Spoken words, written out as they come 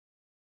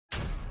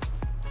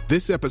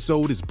This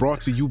episode is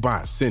brought to you by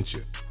Essentia.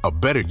 A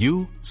better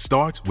you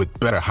starts with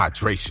better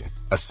hydration.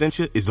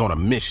 Essentia is on a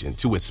mission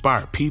to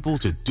inspire people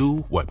to do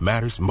what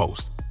matters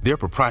most. Their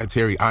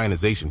proprietary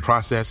ionization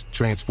process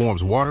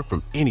transforms water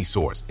from any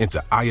source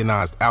into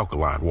ionized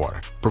alkaline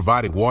water,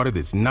 providing water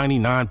that's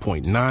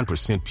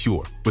 99.9%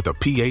 pure with a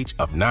pH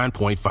of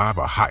 9.5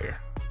 or higher.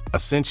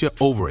 Essentia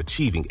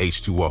overachieving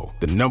H2O,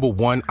 the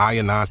 #1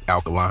 ionized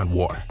alkaline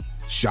water.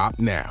 Shop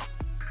now.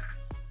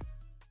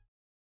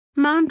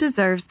 Mom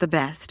deserves the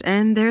best,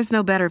 and there's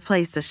no better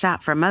place to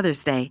shop for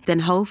Mother's Day than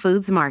Whole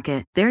Foods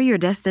Market. They're your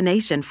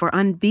destination for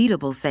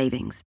unbeatable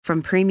savings,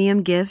 from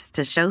premium gifts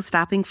to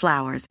show-stopping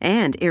flowers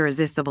and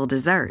irresistible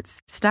desserts.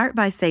 Start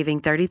by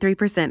saving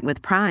 33%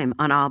 with Prime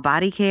on all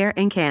body care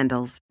and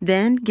candles.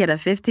 Then get a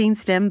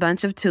 15-stem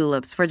bunch of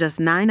tulips for just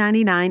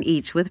 $9.99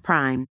 each with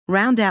Prime.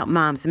 Round out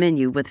Mom's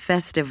menu with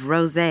festive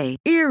rosé,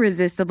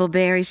 irresistible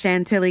berry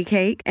chantilly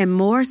cake, and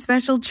more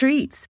special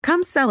treats.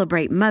 Come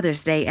celebrate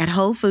Mother's Day at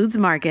Whole Foods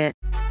Market.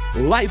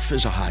 Life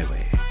is a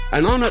highway,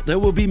 and on it there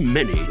will be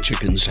many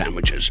chicken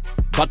sandwiches.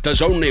 But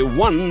there's only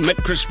one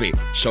McCrispy.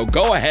 So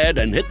go ahead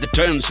and hit the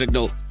turn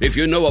signal if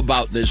you know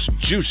about this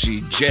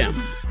juicy gem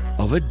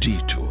of a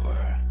detour.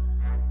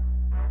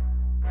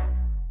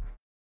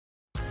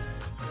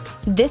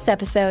 This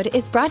episode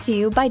is brought to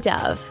you by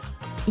Dove.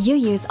 You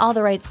use all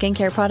the right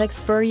skincare products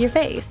for your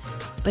face,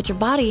 but your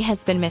body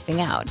has been missing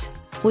out.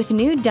 With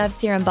new Dove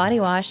Serum Body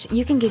Wash,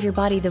 you can give your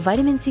body the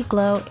vitamin C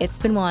glow it's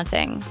been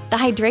wanting, the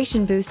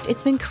hydration boost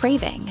it's been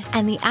craving,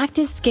 and the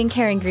active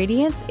skincare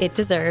ingredients it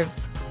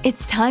deserves.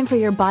 It's time for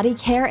your body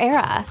care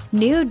era.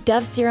 New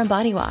Dove Serum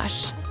Body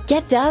Wash.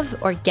 Get Dove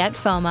or get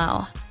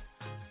FOMO.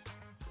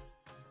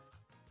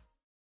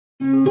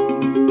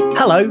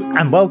 Hello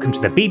and welcome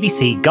to the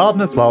BBC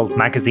Gardener's World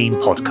magazine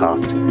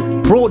podcast,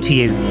 brought to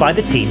you by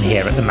the team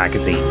here at the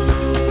magazine.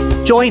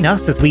 Join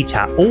us as we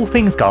chat all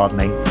things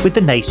gardening with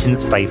the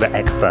nation's favourite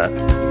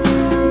experts.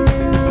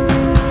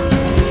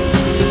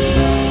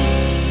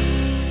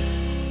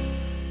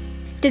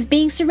 Does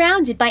being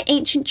surrounded by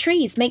ancient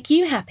trees make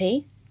you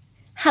happy?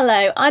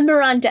 Hello, I'm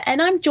Miranda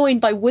and I'm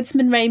joined by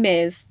woodsman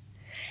Mears.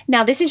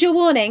 Now this is your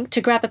warning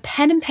to grab a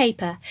pen and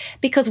paper,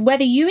 because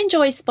whether you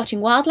enjoy spotting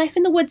wildlife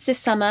in the woods this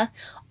summer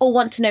or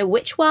want to know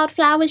which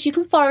wildflowers you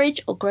can forage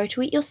or grow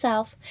to eat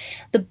yourself,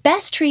 the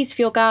best trees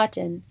for your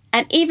garden,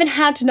 and even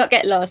how to not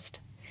get lost.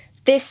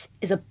 This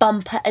is a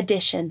bumper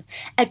edition,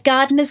 a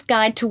gardener's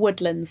guide to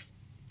woodlands.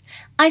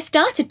 I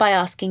started by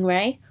asking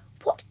Ray,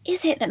 what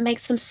is it that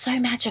makes them so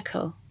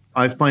magical?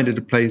 I find it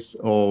a place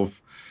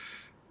of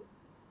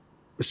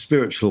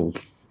spiritual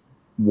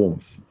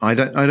warmth. I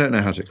don't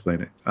know how to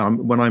explain it.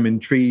 When I'm in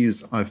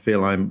trees, I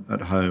feel I'm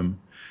at home.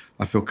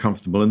 I feel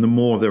comfortable. And the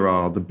more there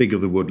are, the bigger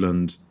the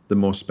woodland, the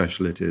more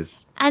special it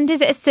is. And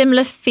is it a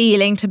similar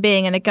feeling to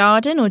being in a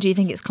garden, or do you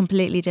think it's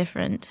completely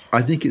different?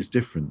 I think it's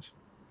different.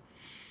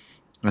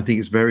 I think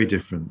it's very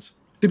different.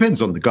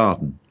 Depends on the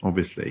garden,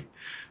 obviously.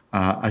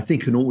 I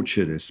think an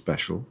orchard is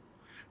special.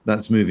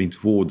 That's moving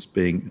towards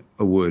being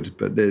a wood.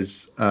 But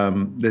there's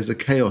a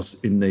chaos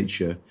in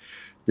nature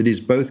that is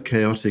both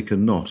chaotic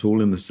and not,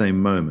 all in the same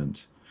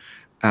moment.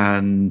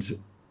 And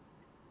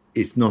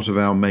it's not of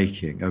our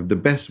making. The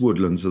best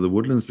woodlands are the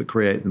woodlands that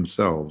create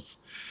themselves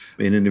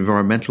in an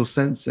environmental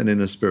sense and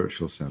in a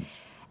spiritual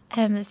sense.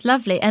 It's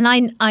lovely. And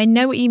I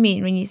know what you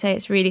mean when you say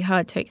it's really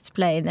hard to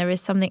explain. There is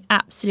something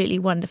absolutely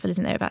wonderful,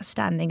 isn't there, about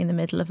standing in the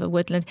middle of a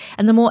woodland.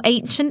 And the more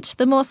ancient,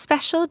 the more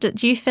special.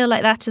 Do you feel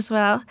like that as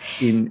well?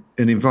 In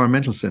an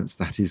environmental sense,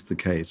 that is the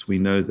case. We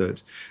know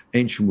that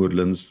ancient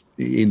woodlands,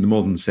 in the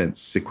modern sense,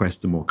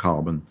 sequester more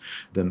carbon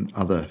than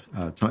other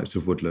types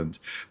of woodland.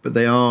 But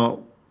they are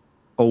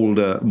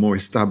older, more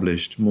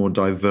established, more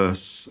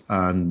diverse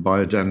and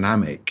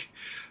biodynamic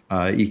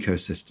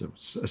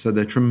ecosystems. So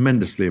they're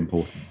tremendously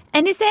important.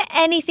 And is there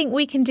anything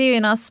we can do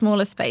in our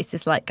smaller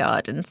spaces like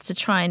gardens to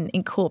try and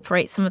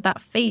incorporate some of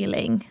that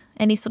feeling?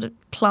 Any sort of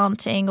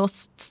planting or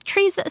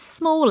trees that are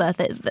smaller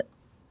that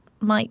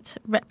might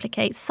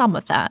replicate some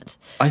of that?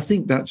 I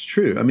think that's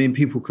true. I mean,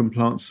 people can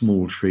plant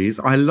small trees.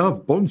 I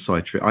love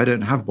bonsai trees. I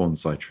don't have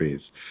bonsai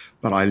trees,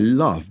 but I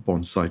love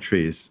bonsai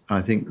trees.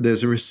 I think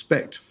there's a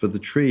respect for the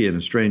tree in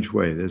a strange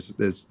way.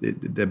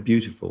 They're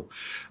beautiful.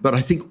 But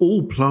I think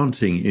all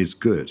planting is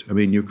good. I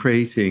mean, you're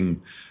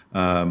creating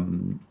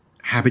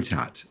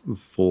habitat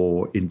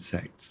for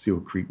insects.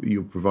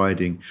 You're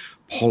providing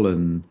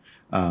pollen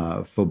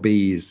for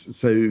bees.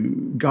 So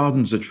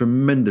gardens are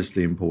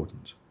tremendously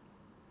important.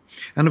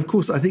 And of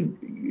course, I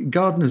think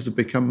gardeners have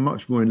become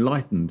much more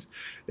enlightened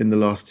in the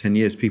last 10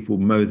 years. People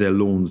mow their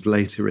lawns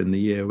later in the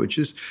year, which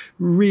is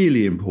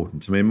really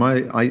important. I mean,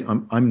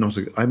 I'm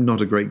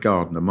not a great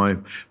gardener.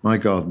 My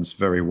garden's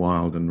very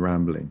wild and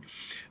rambling.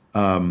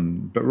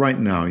 But right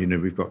now,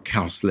 we've got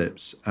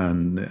cowslips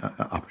and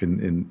up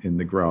in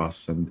the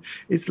grass, and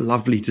it's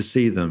lovely to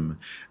see them.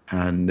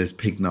 And there's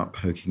pignut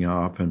poking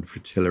up and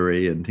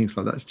fritillary and things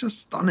like that. It's just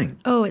stunning.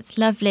 Oh, it's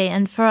lovely.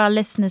 And for our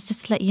listeners,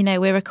 just to let you know,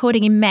 we're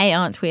recording in May,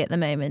 aren't we, at the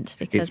moment?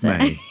 Because it's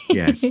May,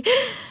 yes.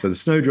 So the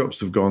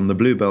snowdrops have gone, the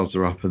bluebells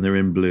are up and they're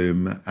in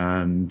bloom.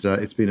 And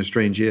it's been a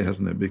strange year,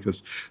 hasn't it?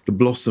 Because the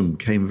blossom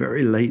came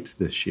very late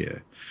this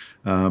year.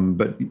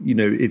 But,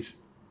 it's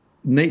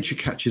nature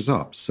catches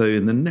up. So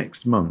in the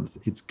next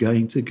month, it's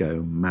going to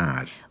go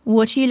mad.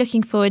 What are you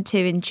looking forward to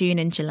in June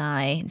and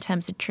July in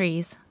terms of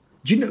trees?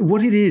 Do you know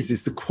what it is?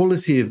 It's the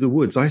quality of the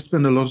woods. I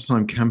spend a lot of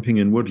time camping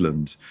in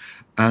woodland,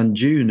 and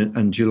June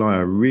and July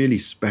are a really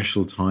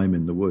special time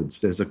in the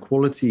woods. There's a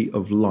quality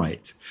of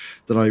light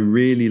that I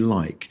really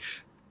like.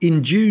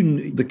 In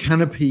June, the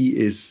canopy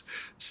is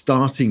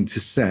starting to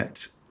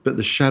set, but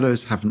the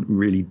shadows haven't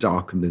really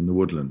darkened in the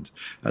woodland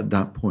at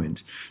that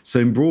point. So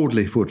in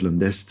broadleaf woodland,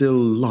 there's still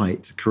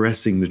light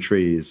caressing the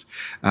trees,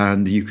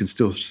 and you can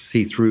still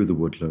see through the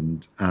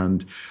woodland.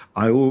 And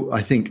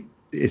I think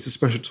it's a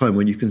special time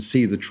when you can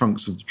see the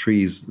trunks of the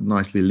trees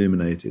nicely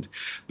illuminated.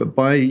 But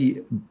by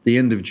the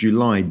end of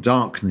July,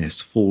 darkness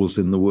falls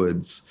in the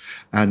woods,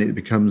 and it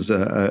becomes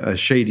a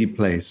shady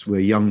place where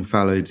young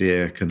fallow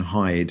deer can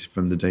hide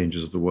from the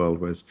dangers of the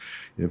world. Whereas,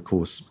 of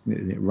course,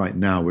 right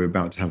now we're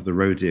about to have the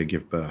roe deer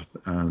give birth,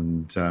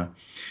 and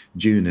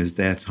June is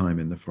their time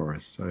in the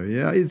forest. So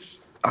yeah,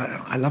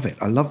 I love it.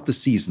 I love the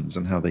seasons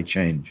and how they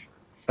change.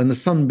 And the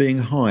sun being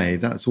high,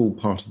 that's all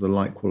part of the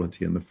light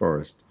quality in the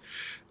forest.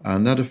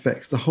 And that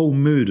affects the whole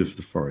mood of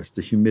the forest,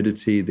 the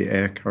humidity, the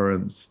air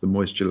currents, the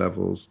moisture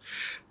levels.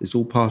 It's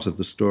all part of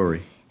the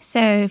story.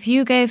 So if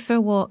you go for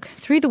a walk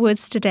through the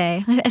woods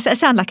today, I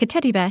sound like a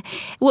teddy bear.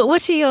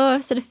 What are your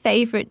sort of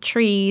favourite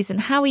trees and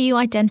how are you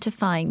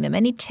identifying them?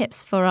 Any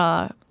tips for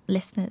our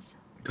listeners?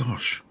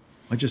 Gosh,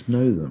 I just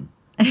know them.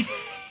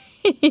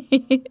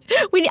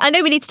 I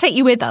know we need to take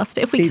you with us,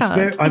 but if we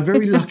can't. I'm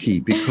very lucky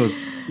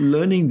because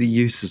learning the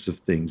uses of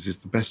things is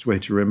the best way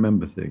to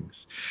remember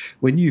things.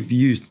 When you've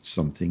used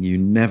something, you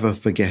never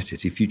forget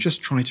it. If you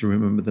just try to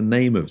remember the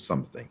name of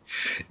something,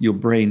 your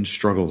brain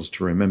struggles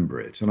to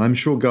remember it. And I'm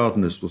sure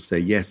gardeners will say,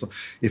 yes,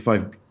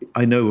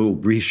 I know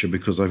Albrecia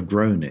because I've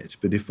grown it,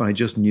 but if I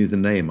just knew the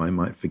name, I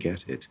might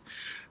forget it.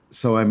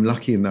 So I'm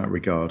lucky in that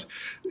regard.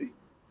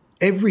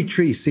 Every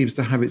tree seems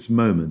to have its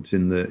moment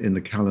in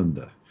the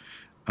calendar.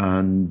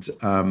 And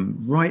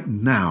right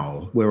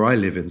now, where I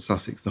live in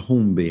Sussex, the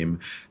hornbeam,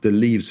 the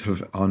leaves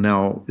are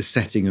now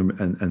setting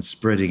and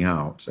spreading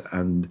out.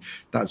 And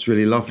that's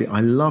really lovely. I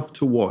love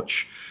to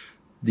watch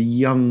the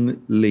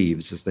young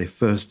leaves as they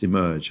first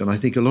emerge. And I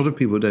think a lot of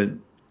people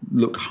don't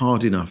look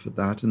hard enough at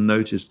that and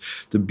notice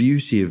the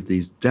beauty of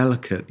these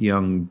delicate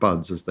young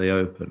buds as they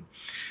open.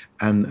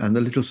 And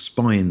the little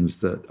spines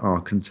that are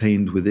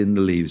contained within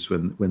the leaves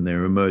when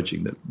they're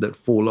emerging that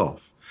fall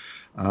off.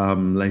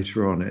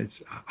 Later on.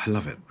 I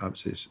love it.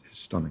 It's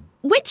stunning.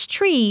 Which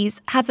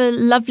trees have a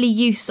lovely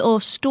use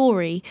or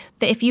story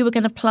that if you were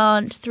going to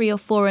plant 3 or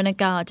 4 in a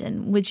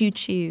garden, would you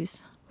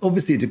choose?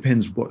 Obviously, it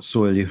depends what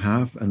soil you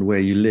have and where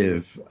you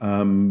live.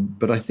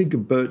 But I think a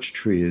birch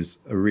tree is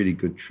a really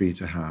good tree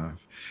to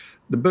have.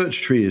 The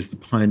birch tree is the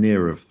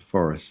pioneer of the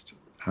forest.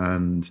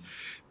 And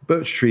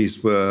birch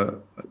trees were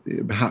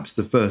perhaps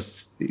the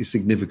first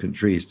significant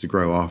trees to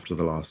grow after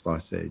the last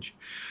ice age.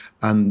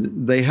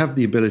 And they have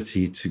the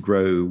ability to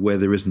grow where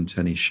there isn't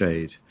any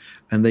shade.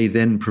 And they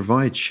then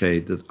provide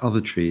shade that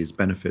other trees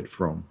benefit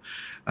from.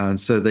 And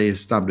so they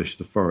establish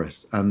the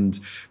forest. And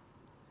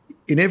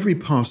in every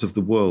part of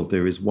the world,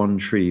 there is one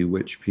tree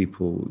which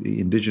people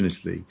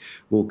indigenously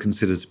will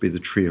consider to be the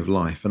tree of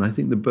life. And I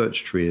think the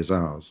birch tree is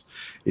ours.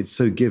 It's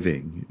so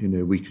giving.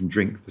 We can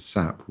drink the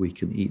sap, we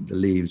can eat the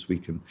leaves, we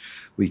can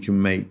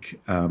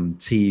make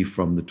tea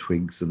from the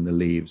twigs and the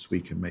leaves,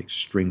 we can make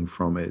string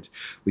from it,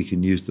 we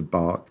can use the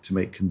bark to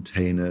make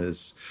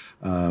containers,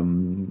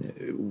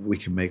 we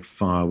can make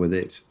fire with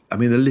it. I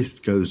mean, the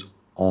list goes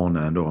on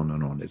and on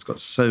and on. It's got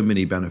so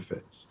many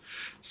benefits.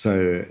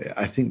 So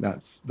I think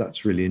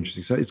that's really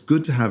interesting. So it's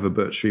good to have a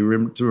birch tree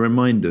to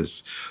remind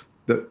us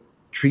that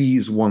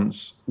trees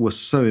once were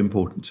so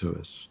important to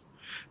us,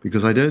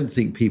 because I don't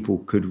think people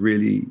could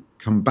really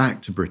come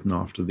back to Britain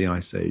after the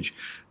Ice Age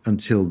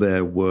until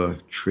there were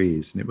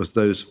trees. And it was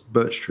those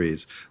birch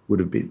trees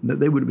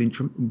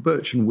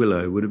birch and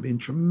willow would have been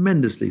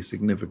tremendously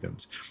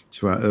significant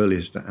to our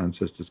earliest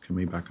ancestors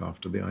coming back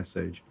after the Ice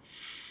Age.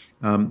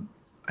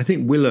 I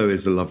think willow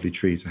is a lovely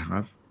tree to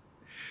have.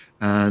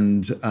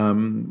 And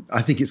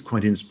I think it's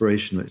quite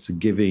inspirational. It's a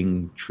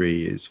giving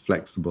tree, it's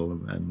flexible,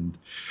 and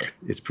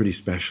it's pretty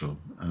special.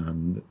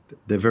 And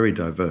they're very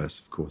diverse,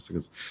 of course,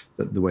 because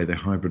the way they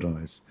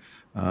hybridize.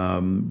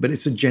 But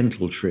it's a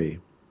gentle tree.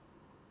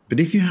 But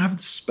if you have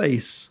the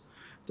space,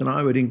 then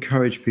I would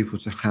encourage people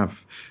to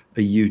have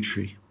a yew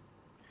tree.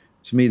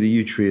 To me, the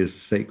yew tree is a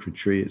sacred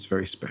tree. It's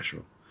very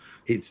special.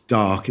 It's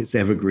dark, it's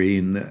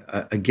evergreen.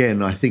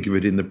 Again, I think of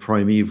it in the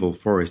primeval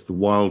forest, the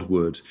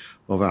wildwood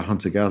of our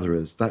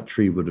hunter-gatherers. That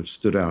tree would have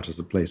stood out as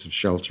a place of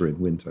shelter in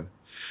winter.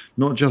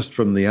 not just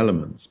from the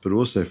elements, but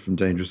also from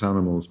dangerous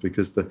animals,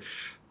 because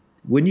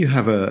when you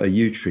have a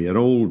yew tree, an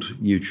old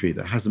yew tree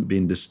that hasn't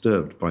been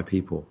disturbed by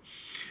people,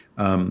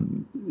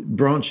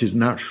 branches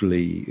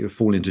naturally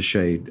fall into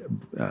shade,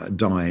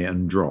 die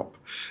and drop.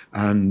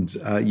 And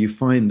you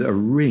find a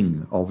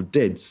ring of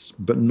dead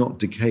but not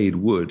decayed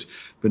wood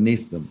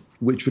beneath them,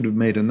 which would have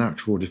made a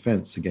natural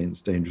defense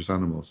against dangerous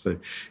animals. So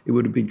it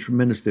would have been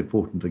tremendously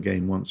important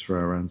again once for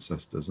our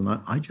ancestors. And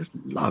I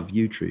just love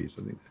yew trees.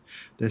 I think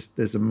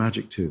there's a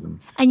magic to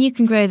them. And you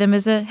can grow them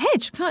as a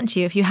hedge, can't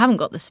you, if you haven't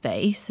got the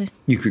space?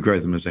 You could grow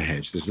them as a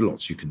hedge. There's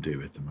lots you can do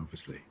with them,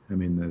 obviously. I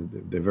mean,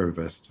 they're very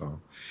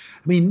versatile.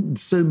 I mean,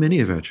 so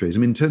many of our trees, I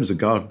mean, in terms of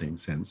gardening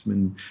sense, I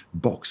mean,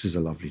 box is a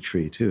lovely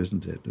tree too,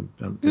 isn't it?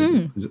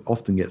 It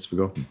often gets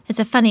forgotten. It's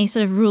a funny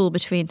sort of rule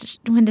between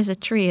when there's a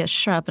tree, a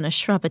shrub, and a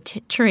shrub, a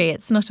tree.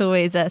 It's not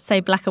always,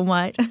 say, black and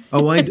white.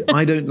 Oh, I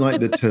don't like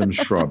the term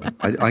shrub.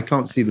 I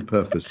can't see the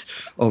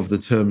purpose of the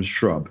term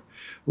shrub.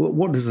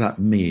 What does that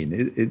mean?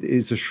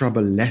 Is a shrub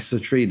a lesser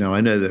tree? Now, I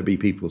know there'll be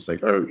people saying,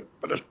 oh,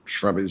 but a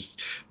shrub is,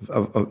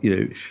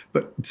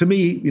 but to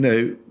me,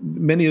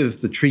 many of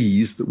the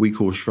trees that we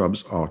call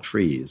shrubs are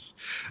trees.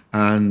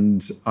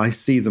 And I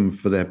see them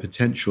for their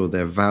potential,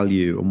 their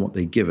value, and what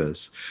they give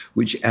us,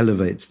 which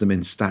elevates them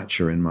in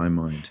stature in my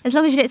mind. As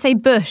long as you don't say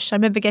bush. I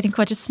remember getting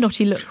quite a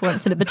snotty look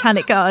once in a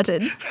botanic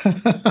garden.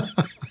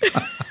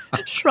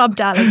 Shrub,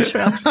 darling,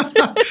 shrub.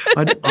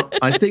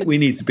 I think we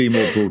need to be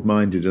more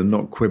broad-minded and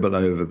not quibble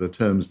over the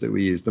terms that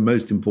we use. The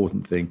most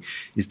important thing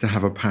is to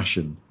have a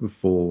passion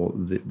for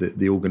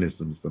the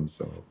organisms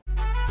themselves.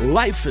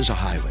 Life is a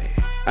highway,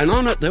 and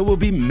on it there will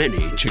be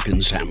many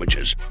chicken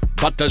sandwiches.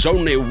 But there's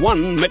only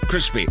one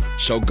McCrispy.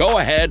 So go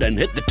ahead and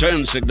hit the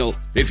turn signal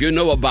if you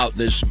know about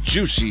this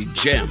juicy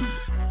gem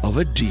of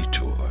a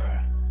detour.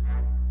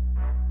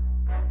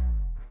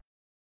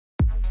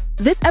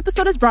 This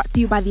episode is brought to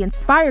you by the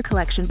Inspire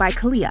Collection by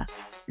Kalia.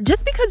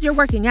 Just because you're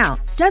working out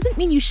doesn't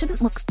mean you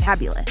shouldn't look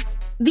fabulous.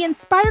 The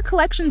Inspire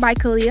Collection by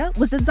Kalia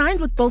was designed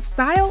with both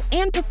style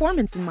and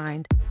performance in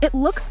mind. It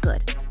looks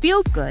good,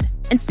 feels good,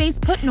 and stays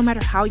put no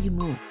matter how you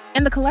move.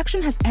 And the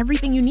collection has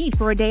everything you need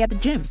for a day at the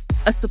gym.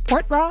 A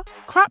support bra,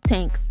 crop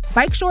tanks,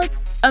 bike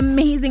shorts,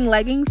 amazing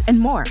leggings, and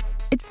more.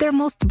 It's their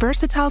most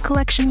versatile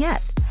collection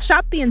yet.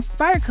 Shop the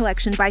Inspire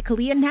Collection by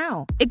Kalia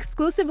now,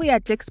 exclusively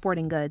at Dick's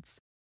Sporting Goods.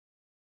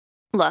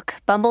 Look,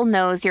 Bumble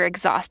knows you're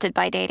exhausted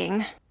by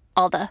dating.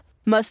 All the,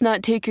 must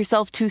not take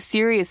yourself too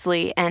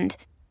seriously, and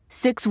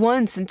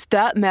 6'1" since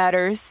that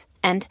matters.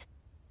 And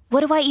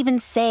what do I even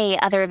say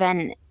other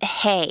than,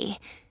 hey?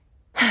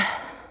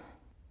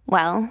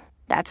 Well,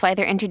 that's why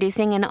they're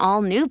introducing an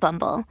all-new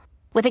Bumble,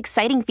 with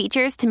exciting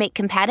features to make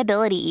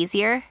compatibility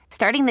easier,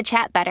 starting the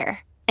chat better,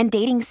 and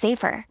dating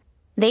safer.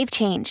 They've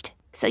changed,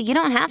 so you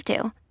don't have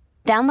to.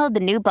 Download the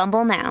new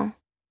Bumble now.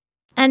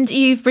 And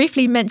you've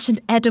briefly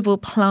mentioned edible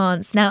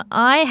plants. Now,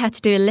 I had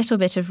to do a little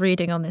bit of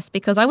reading on this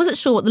because I wasn't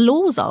sure what the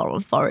laws are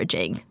on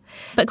foraging.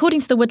 But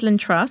according to the Woodland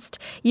Trust,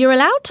 you're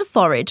allowed to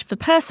forage for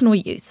personal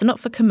use, so not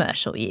for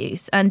commercial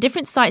use. And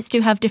different sites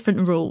do have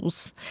different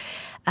rules.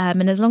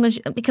 And as long as,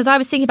 because I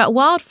was thinking about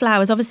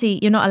wildflowers, obviously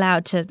you're not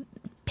allowed to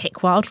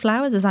pick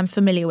wildflowers, as I'm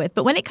familiar with.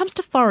 But when it comes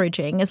to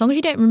foraging, as long as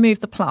you don't remove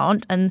the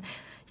plant and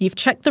you've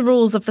checked the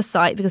rules of the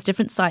site, because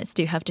different sites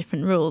do have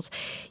different rules,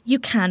 you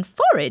can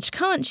forage,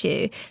 can't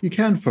you? You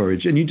can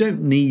forage, and you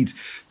don't need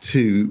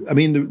to. I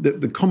mean,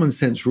 the common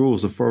sense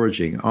rules of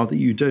foraging are that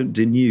you don't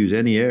denude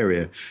any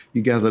area.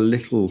 You gather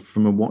little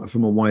from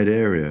a wide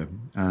area,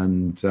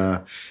 and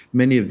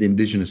many of the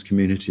indigenous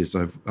communities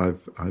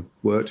I've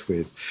worked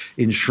with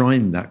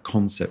enshrine that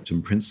concept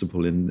and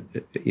principle in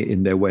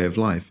their way of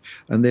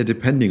life, and they're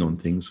depending on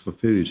things for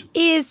food.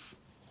 Is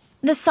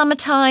the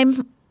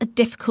summertime a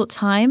difficult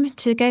time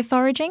to go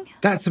foraging?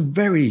 That's a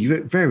very,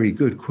 very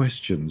good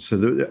question.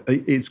 So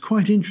it's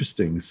quite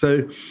interesting.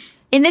 So,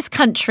 in this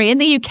country, in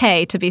the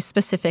UK, to be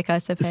specific, I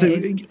suppose.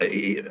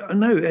 So,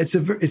 no,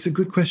 it's a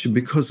good question,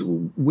 because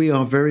we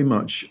are very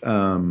much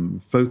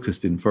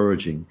focused in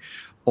foraging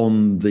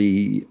on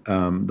the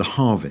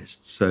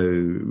harvest.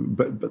 So,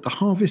 but the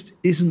harvest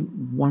isn't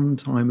one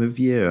time of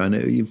year. I know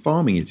in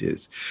farming it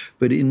is,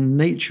 but in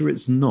nature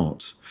it's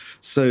not.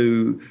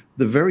 So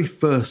the very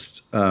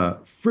first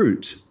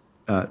fruit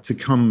to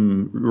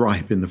come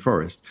ripe in the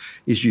forest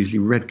is usually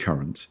red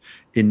currant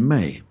in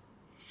May,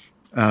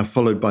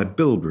 followed by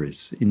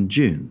bilberries in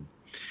June.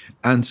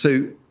 And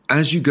so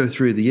as you go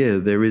through the year,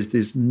 there is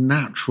this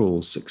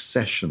natural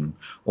succession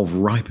of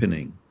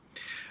ripening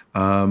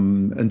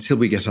until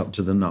we get up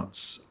to the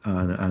nuts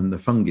and the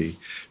fungi.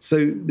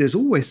 So there's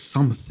always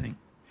something.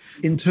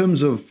 In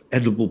terms of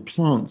edible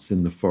plants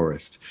in the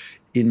forest,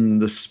 in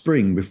the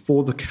spring,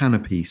 before the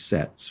canopy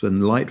sets, when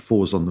light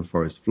falls on the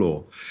forest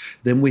floor,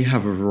 then we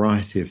have a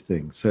variety of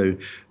things. So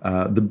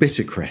the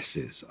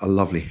bittercresses are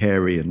lovely,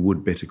 hairy and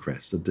wood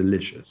bittercress, are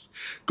delicious.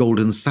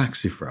 Golden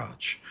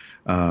saxifrage,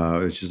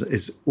 which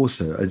is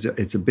also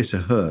it's a bitter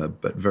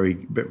herb, but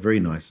very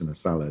nice in a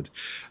salad.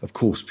 Of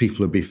course,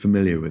 people will be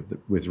familiar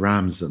with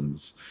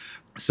ramsons,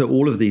 So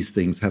all of these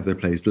things have their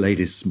place,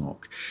 ladies'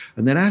 smock.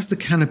 And then as the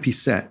canopy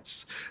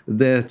sets,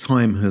 their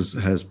time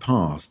has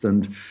passed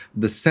and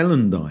the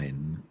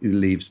celandine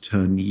leaves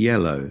turn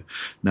yellow.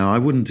 Now, I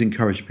wouldn't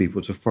encourage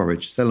people to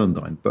forage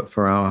celandine, but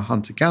for our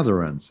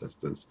hunter-gatherer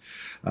ancestors,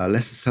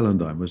 lesser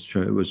celandine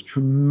was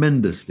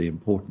tremendously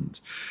important.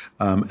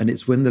 And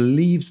it's when the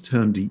leaves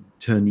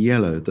turn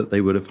yellow that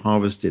they would have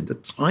harvested the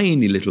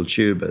tiny little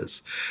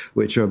tubers,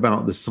 which are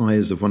about the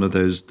size of one of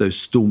those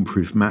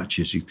stormproof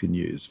matches you can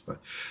use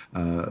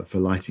for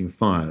lighting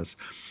fires.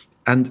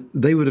 And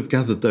they would have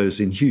gathered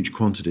those in huge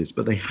quantities,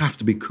 but they have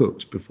to be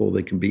cooked before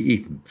they can be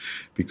eaten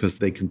because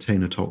they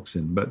contain a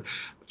toxin. But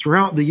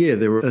throughout the year,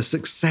 there were a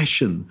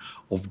succession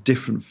of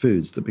different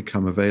foods that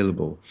become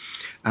available.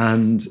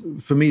 And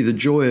for me, the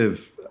joy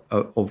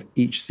of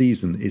each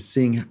season is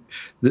seeing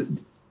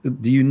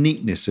the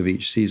uniqueness of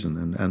each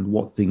season and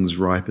what things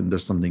ripen.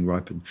 Does something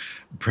ripen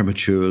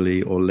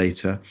prematurely or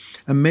later?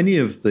 And many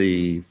of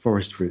the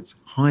forest fruits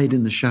hide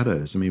in the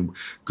shadows. I mean,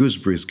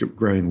 gooseberries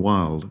growing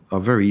wild are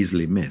very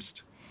easily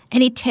missed.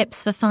 Any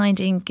tips for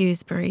finding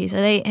gooseberries?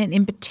 Are they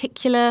in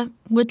particular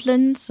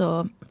woodlands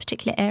or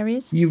particular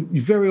areas? You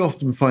very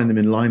often find them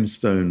in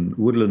limestone,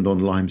 woodland on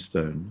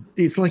limestone.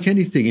 It's like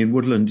anything in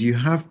woodland, you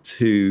have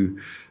to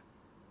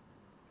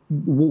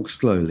walk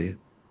slowly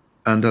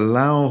and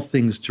allow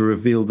things to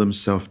reveal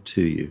themselves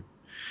to you.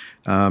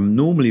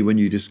 Normally, when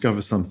you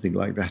discover something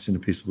like that in a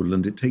piece of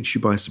woodland, it takes you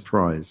by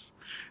surprise.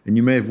 And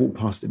you may have walked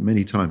past it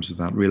many times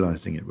without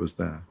realizing it was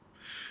there.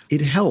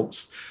 It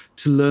helps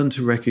to learn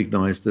to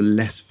recognize the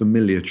less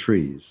familiar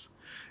trees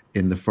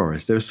in the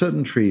forest. There are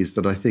certain trees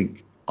that I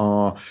think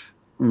are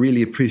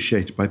really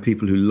appreciated by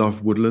people who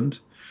love woodland.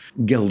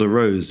 Guelder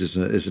rose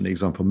is an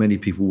example. Many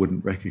people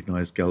wouldn't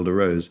recognize Guelder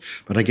rose,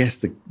 but I guess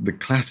the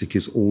classic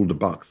is alder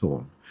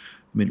buckthorn.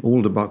 I mean,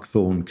 alder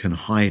buckthorn can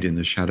hide in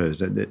the shadows.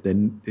 They're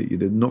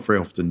not very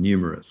often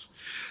numerous.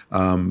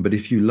 But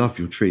if you love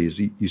your trees,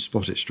 you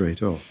spot it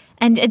straight off.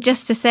 And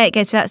just to say, it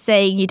goes without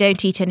saying, you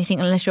don't eat anything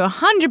unless you're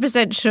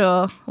 100%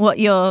 sure what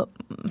you're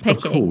picking.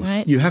 Of course,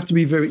 right? you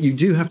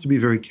do have to be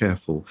very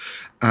careful.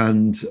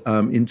 And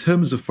in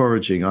terms of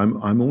foraging,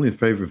 I'm all in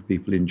favour of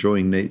people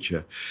enjoying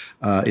nature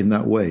in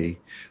that way.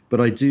 But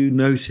I do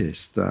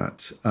notice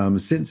that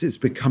since it's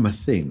become a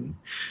thing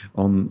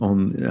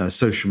on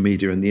social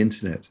media and the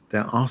internet,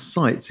 there are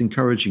sites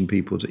encouraging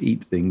people to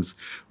eat things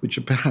which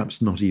are perhaps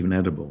not even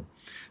edible.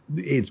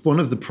 It's one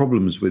of the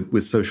problems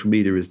with social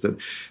media is that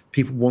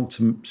people want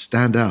to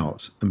stand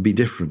out and be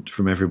different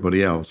from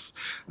everybody else.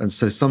 And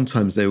so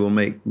sometimes they will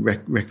make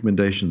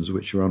recommendations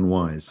which are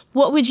unwise.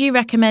 What would you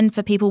recommend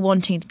for people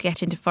wanting to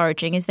get into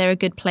foraging? Is there a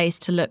good place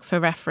to look for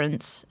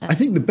reference? I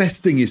think the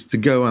best thing is to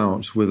go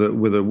out with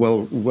a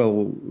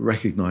well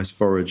recognized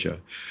forager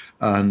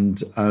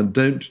and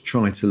don't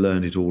try to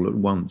learn it all at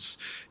once.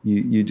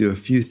 You do a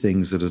few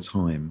things at a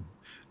time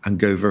and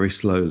go very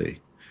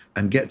slowly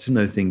and get to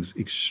know things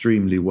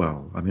extremely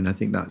well. I mean, I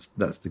think that's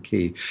the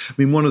key. I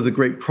mean, one of the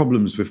great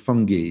problems with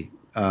fungi,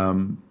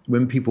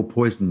 when people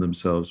poison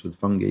themselves with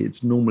fungi,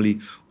 it's normally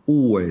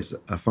always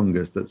a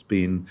fungus that's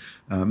been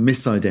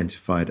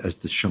misidentified as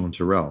the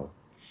chanterelle.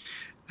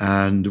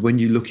 And when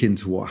you look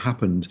into what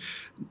happened,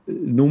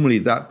 normally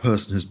that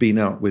person has been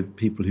out with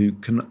people who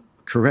can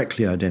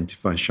correctly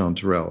identify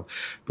chanterelle.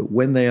 But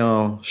when they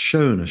are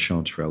shown a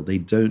chanterelle, they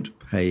don't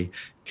pay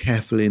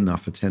carefully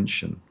enough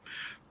attention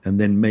and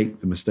then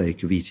make the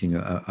mistake of eating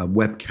a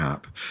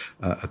webcap,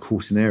 a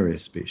Courtinaria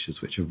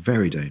species, which are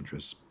very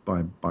dangerous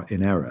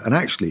in error. And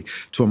actually,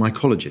 to a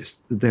mycologist,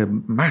 they're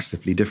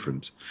massively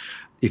different.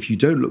 If you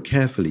don't look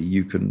carefully,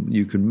 you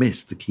can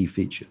miss the key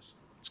features.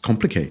 It's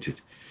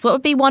complicated. What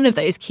would be one of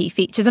those key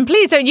features? And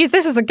please don't use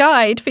this as a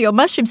guide for your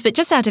mushrooms, but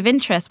just out of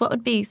interest, what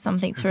would be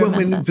something to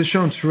remember? Well, for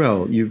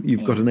chanterelle,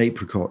 you've got an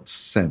apricot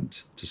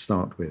scent to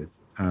start with.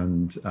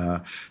 And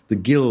the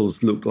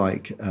gills look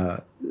like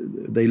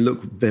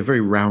they're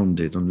very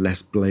rounded and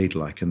less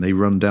blade-like, and they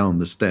run down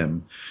the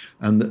stem,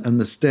 and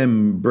the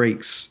stem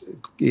breaks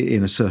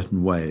in a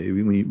certain way.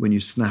 When you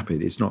snap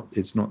it, it's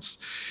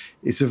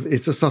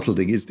a subtle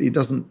thing.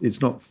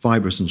 It's not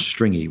fibrous and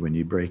stringy when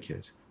you break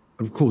it.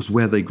 Of course,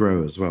 where they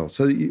grow as well.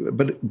 So,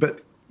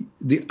 but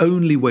the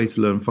only way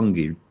to learn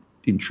fungi,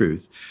 in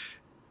truth,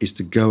 is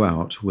to go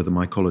out with a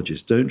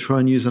mycologist. Don't try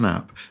and use an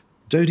app.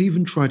 Don't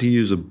even try to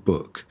use a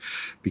book,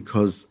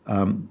 because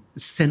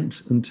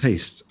scent and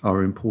taste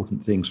are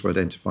important things for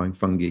identifying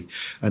fungi,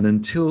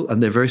 and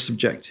they're very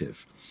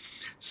subjective.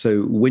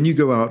 So when you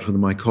go out with a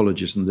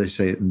mycologist and they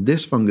say,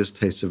 this fungus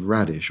tastes of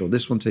radish, or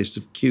this one tastes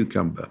of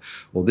cucumber,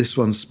 or this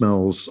one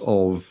smells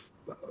of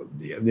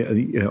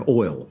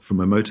oil from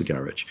a motor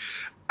garage,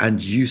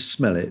 and you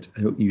smell it,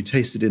 you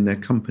taste it in their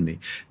company,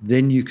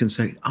 then you can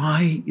say,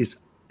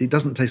 it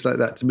doesn't taste like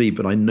that to me,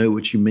 but I know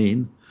what you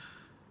mean.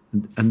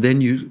 And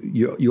then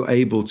you're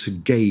able to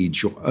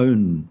gauge your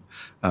own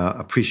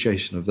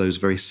appreciation of those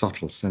very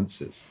subtle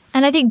senses.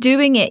 And I think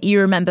doing it, you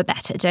remember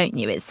better, don't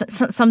you? It's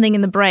something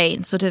in the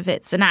brain, sort of,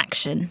 it's an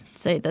action.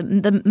 So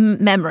the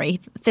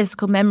memory,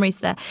 physical memory's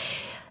there.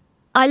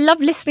 I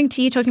love listening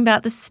to you talking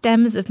about the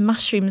stems of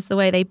mushrooms, the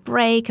way they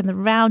break and the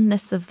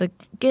roundness of the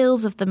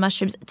gills of the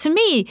mushrooms. To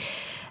me,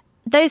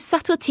 those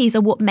subtleties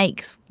are what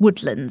makes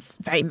woodlands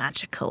very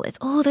magical. It's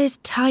all those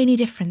tiny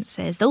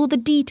differences, all the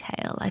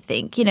detail, I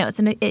think. It's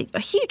a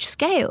huge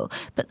scale,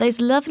 but those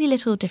lovely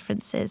little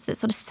differences that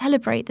sort of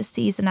celebrate the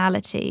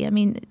seasonality. I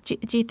mean,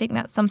 do you think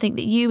that's something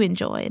that you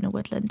enjoy in a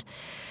woodland?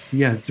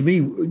 Yeah, to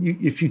me,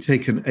 if you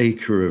take an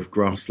acre of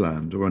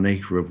grassland or an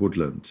acre of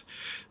woodland,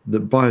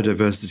 the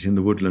biodiversity in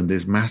the woodland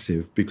is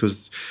massive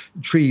because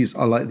trees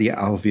are like the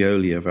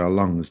alveoli of our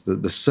lungs.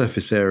 The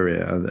surface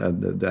area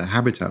and the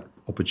habitat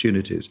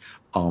opportunities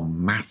are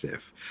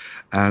massive.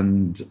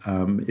 And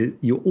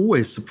you're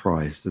always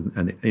surprised.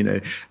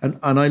 And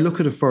I look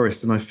at a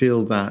forest and I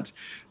feel that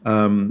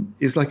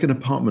it's like an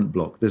apartment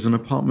block. There's an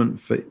apartment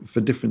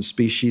for different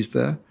species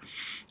there.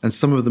 And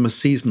some of them are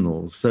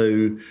seasonal.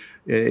 So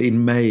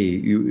in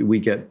May, we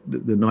get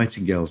the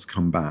nightingales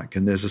come back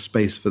and there's a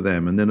space for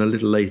them. And then a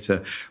little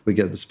later, we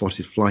get the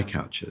spotted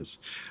flycatchers.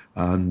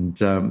 And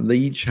they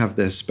each have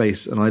their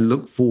space. And I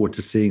look forward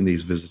to seeing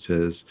these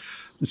visitors.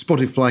 The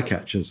spotted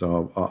flycatchers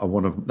are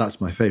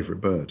that's my favorite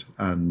bird.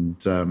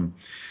 And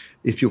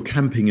if you're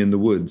camping in the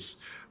woods,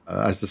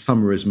 as the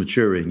summer is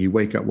maturing, you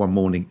wake up one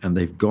morning and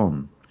they've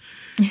gone.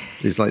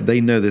 It's like they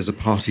know there's a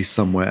party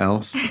somewhere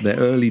else. They're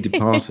early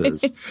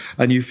departers,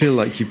 and you feel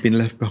like you've been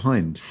left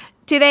behind.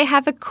 Do they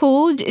have a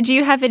call? Do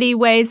you have any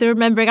ways of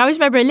remembering? I always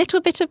remember a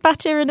little bit of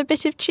butter and a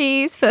bit of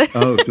cheese for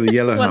the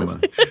yellowhammer.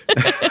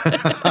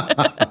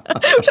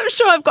 I'm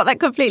sure I've got that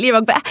completely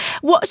wrong. But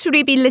what should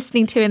we be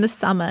listening to in the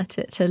summer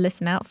to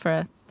listen out for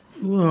a...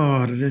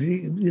 Oh,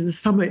 in the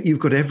summer, you've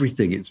got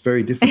everything. It's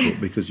very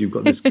difficult because you've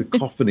got this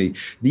cacophony.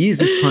 The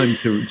easiest time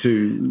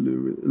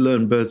to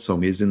learn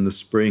birdsong is in the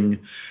spring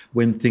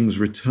when things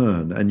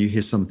return and you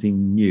hear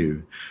something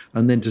new,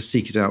 and then to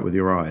seek it out with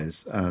your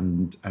eyes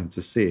and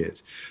to see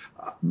it.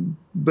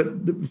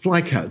 But the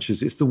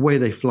flycatchers, it's the way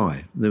they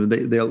fly. They'll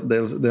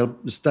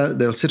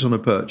sit on a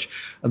perch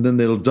and then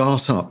they'll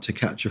dart up to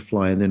catch a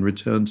fly and then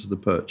return to the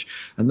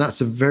perch. And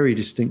that's a very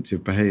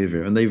distinctive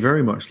behaviour. And they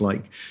very much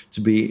like to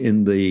be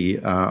in the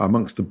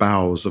amongst the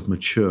boughs of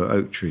mature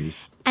oak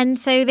trees. And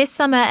so this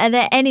summer, are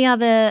there any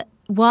other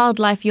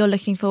wildlife you're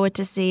looking forward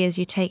to see as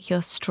you take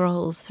your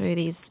strolls through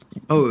these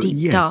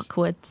deep, dark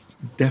woods?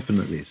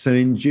 Definitely. So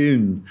in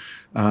June,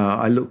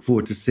 I look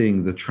forward to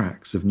seeing the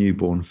tracks of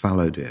newborn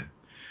fallow deer.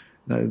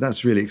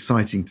 That's really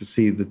exciting to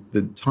see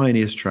the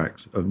tiniest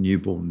tracks of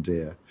newborn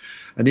deer.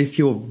 And if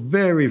you're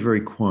very,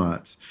 very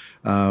quiet,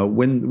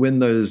 when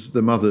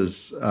the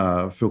mothers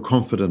feel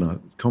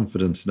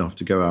confident enough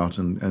to go out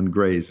and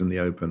graze in the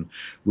open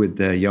with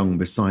their young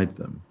beside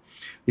them,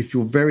 if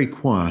you're very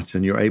quiet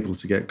and you're able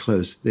to get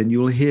close, then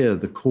you'll hear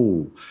the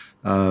call,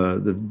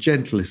 the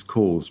gentlest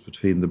calls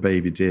between the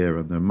baby deer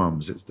and their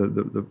mums.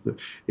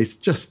 It's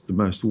just the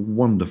most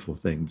wonderful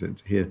thing to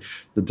hear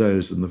the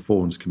does and the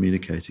fawns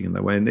communicating in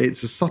that way. And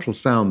it's a subtle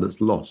sound that's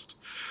lost.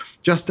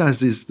 Just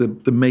as is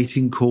the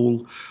mating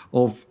call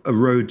of a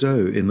roe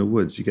doe in the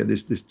woods. You get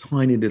this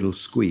tiny little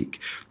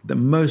squeak that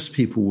most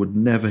people would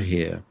never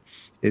hear.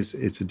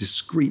 It's a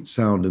discreet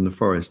sound in the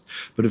forest,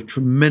 but of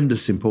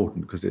tremendous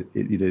importance because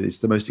it's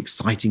the most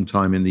exciting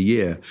time in the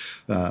year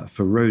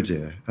for roe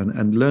deer.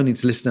 And learning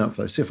to listen out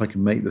for that. See if I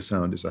can make the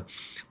sound. It's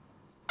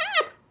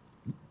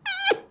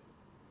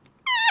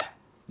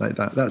like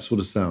that sort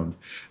of sound.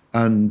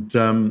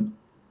 And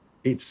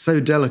it's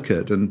so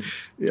delicate. And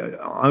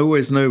I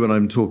always know when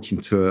I'm talking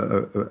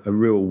to a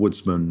real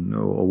woodsman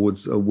or a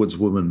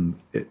woodswoman,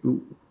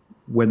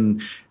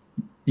 when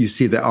you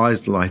see their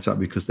eyes light up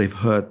because they've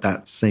heard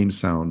that same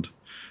sound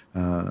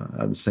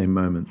at the same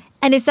moment.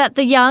 And is that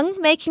the young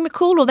making the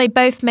call, or they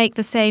both make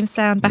the same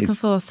sound back and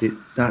forth?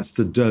 That's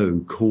the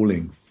doe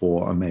calling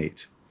for a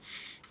mate.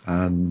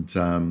 And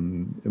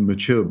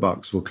mature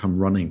bucks will come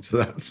running to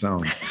that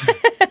sound.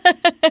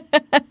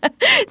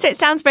 So it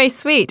sounds very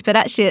sweet, but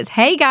actually it's,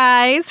 hey,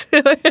 guys.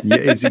 Yeah,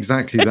 it's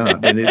exactly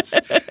that. And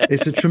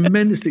it's a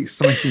tremendously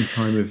exciting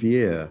time of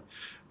year.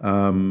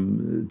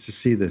 To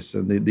see this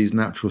and these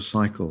natural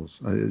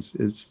cycles,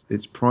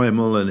 it's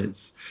primal and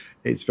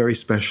it's very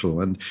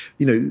special. And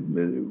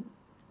to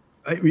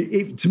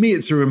me,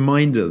 it's a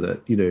reminder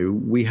that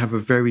we have a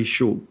very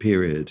short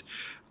period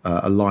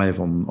alive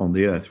on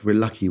the earth. We're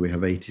lucky we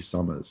have 80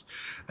 summers,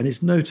 and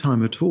it's no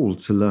time at all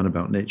to learn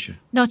about nature.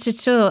 Not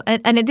at all.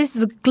 And this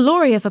is the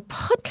glory of a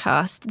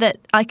podcast that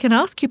I can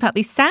ask you about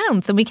these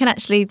sounds and we can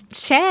actually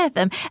share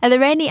them. Are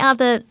there any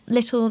other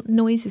little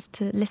noises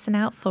to listen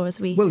out for as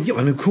we... Well, yeah,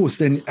 and of course,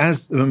 then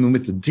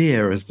with the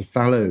deer,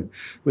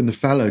 when the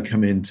fallow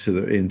come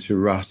into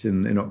rut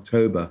in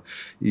October,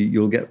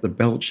 you'll get the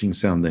belching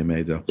sound they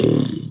made up.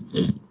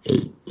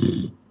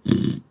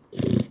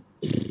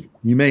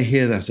 You may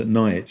hear that at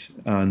night,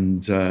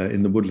 and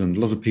in the woodland, a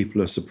lot of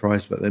people are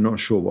surprised, but they're not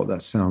sure what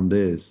that sound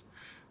is.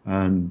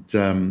 And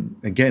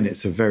again,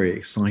 it's a very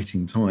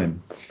exciting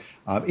time.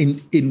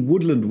 In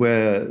woodland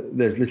where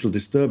there's little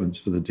disturbance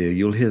for the deer,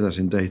 you'll hear that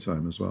in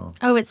daytime as well.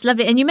 Oh, it's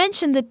lovely. And you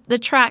mentioned the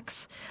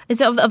tracks,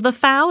 is it of the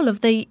fowl,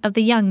 of the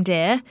young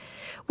deer?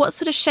 What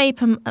sort of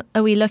shape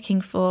are we looking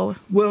for?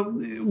 Well,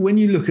 when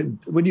you look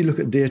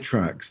at deer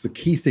tracks, the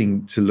key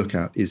thing to look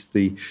at is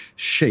the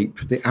shape,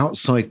 the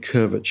outside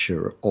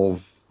curvature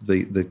of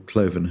the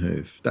cloven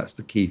hoof. That's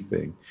the key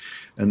thing.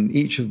 And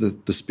each of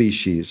the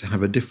species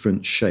have a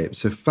different shape.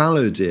 So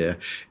fallow deer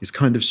is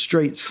kind of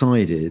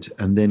straight-sided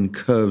and then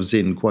curves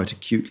in quite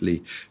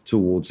acutely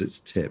towards its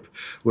tip.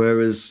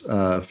 Whereas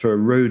for a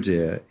roe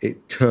deer,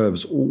 it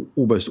curves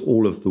almost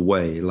all of the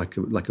way like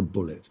a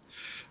bullet.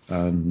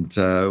 And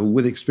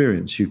with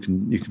experience, you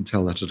can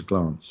tell that at a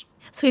glance.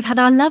 So we've had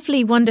our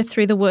lovely wander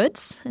through the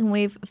woods and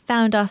we've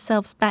found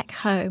ourselves back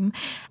home.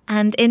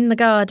 And in the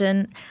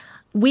garden,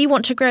 we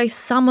want to grow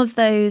some of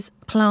those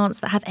plants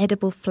that have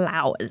edible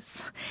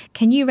flowers.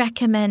 Can you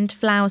recommend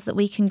flowers that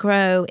we can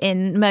grow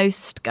in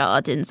most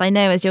gardens? I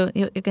know as you're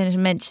going to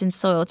mention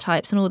soil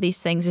types and all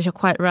these things, as you're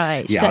quite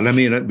right. Yeah, and I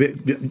mean,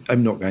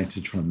 I'm not going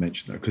to try and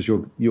mention that because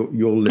your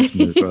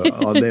listeners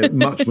they're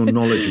much more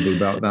knowledgeable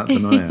about that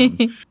than I am.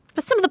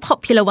 But some of the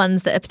popular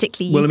ones that are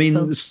particularly useful.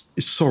 Well, I mean,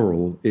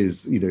 sorrel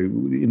is,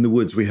 in the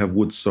woods we have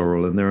wood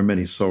sorrel, and there are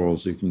many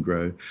sorrels you can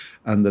grow.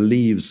 And the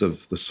leaves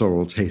of the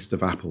sorrel taste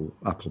of apple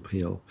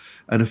peel.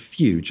 And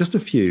just a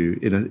few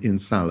in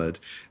salad,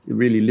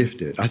 really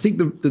lift it. I think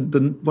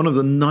the one of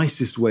the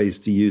nicest ways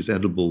to use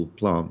edible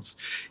plants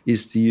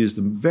is to use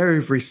them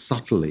very, very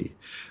subtly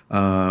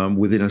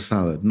within a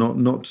salad,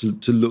 not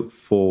to look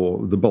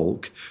for the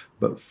bulk,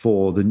 but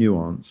for the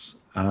nuance.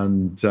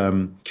 And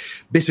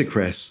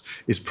bittercress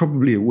is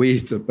probably a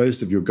weed that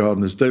most of your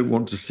gardeners don't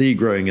want to see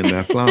growing in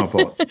their flower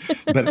pots.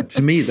 But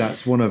to me,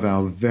 that's one of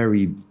our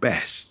very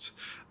best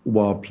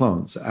wild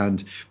plants.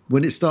 And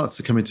when it starts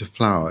to come into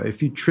flower,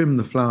 if you trim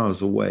the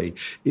flowers away,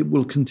 it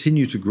will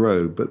continue to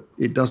grow, but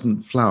it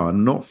doesn't flower.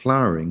 Not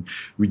flowering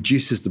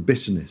reduces the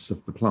bitterness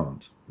of the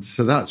plant.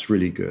 So that's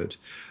really good.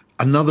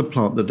 Another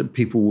plant that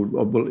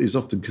people is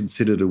often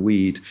considered a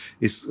weed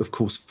is, of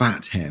course,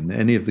 fat hen,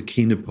 any of the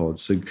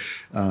chenopods. So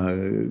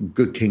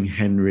good King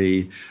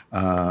Henry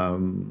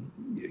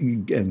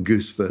and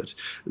goosefoot.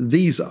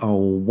 These are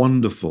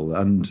wonderful.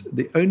 And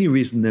the only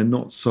reason they're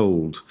not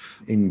sold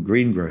in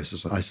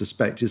greengrocers, I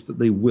suspect, is that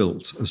they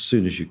wilt as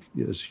soon as you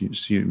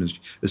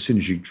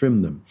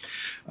trim them.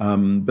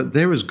 But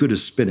they're as good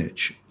as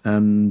spinach.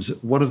 And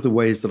one of the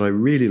ways that I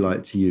really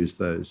like to use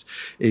those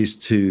is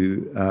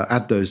to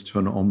add those to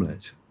an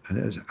omelette. And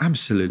it's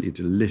absolutely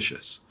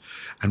delicious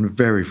and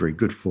very, very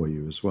good for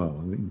you as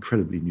well.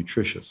 Incredibly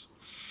nutritious.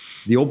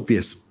 The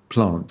obvious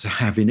plant to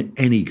have in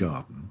any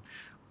garden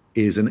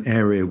is an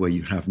area where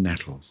you have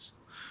nettles,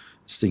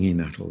 stinging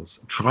nettles.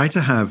 Try to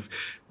have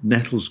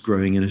nettles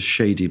growing in a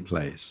shady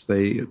place.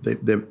 They're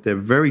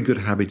very good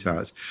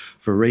habitat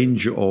for a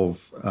range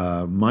of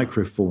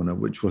microfauna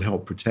which will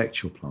help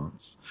protect your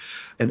plants.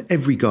 And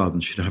every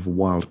garden should have a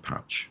wild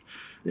patch.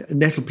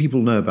 Nettle,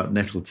 people know about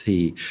nettle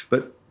tea,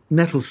 but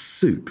nettle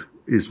soup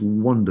is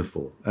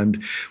wonderful.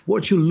 And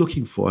what you're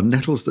looking for are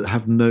nettles that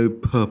have no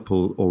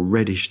purple or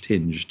reddish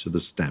tinge to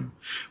the stem.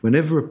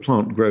 Whenever a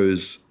plant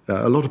grows,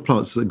 a lot of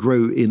plants that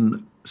grow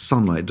in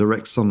sunlight,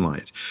 direct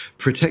sunlight,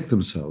 protect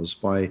themselves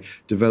by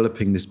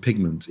developing this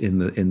pigment in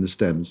the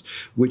stems,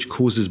 which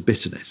causes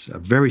bitterness, a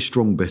very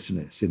strong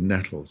bitterness in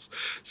nettles.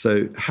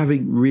 So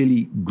having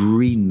really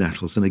green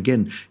nettles, and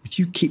again, if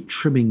you keep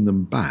trimming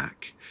them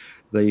back,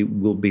 they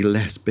will be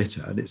less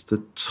bitter. And it's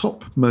the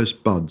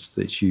topmost buds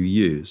that you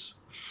use.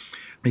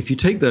 If you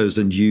take those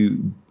and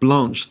you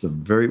blanch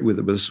them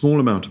with a small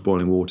amount of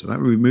boiling water, that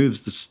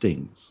removes the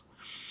stings.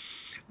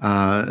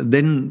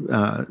 Then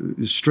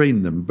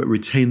strain them, but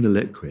retain the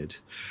liquid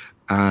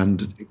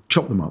and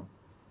chop them up.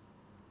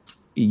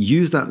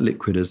 Use that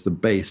liquid as the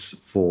base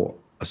for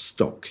a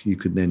stock. You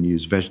could then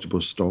use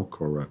vegetable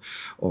stock or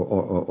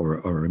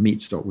a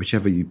meat stock,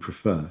 whichever you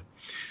prefer,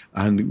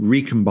 and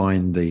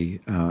recombine the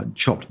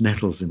chopped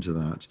nettles into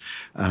that,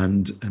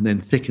 and then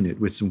thicken it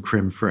with some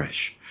creme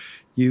fraiche.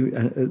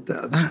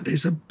 That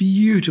is a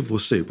beautiful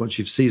soup. Once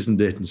you've seasoned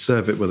it and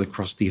serve it with a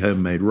crusty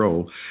homemade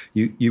roll,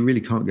 you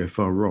really can't go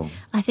far wrong.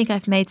 I think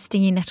I've made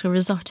stingy nettle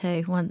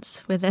risotto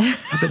once with I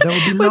bet that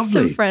would be with lovely.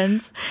 some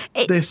friends.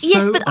 They're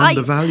so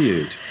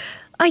undervalued.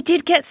 I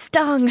did get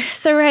stung,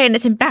 Saray, and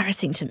it's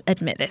embarrassing to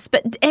admit this,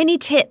 but any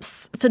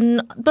tips for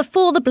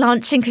before the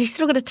blanching, because you've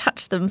still got to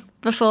touch them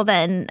before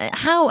then,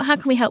 how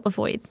can we help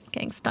avoid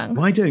getting stung?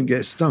 Why don't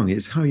get stung?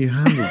 It's how you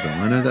handle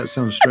them. I know that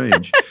sounds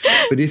strange,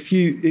 but if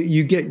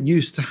you get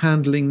used to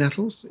handling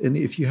nettles, and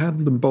if you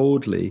handle them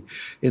boldly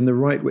in the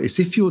right way,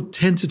 if you're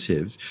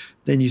tentative,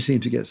 then you seem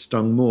to get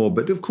stung more.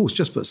 But of course,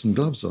 just put some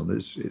gloves on.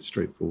 It's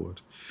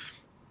straightforward.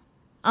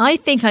 I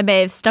think I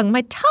may have stung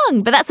my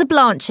tongue, but that's a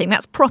blanching.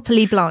 That's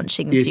properly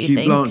blanching, do you think? If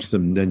you blanch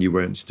them, then you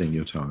won't sting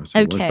your tongue at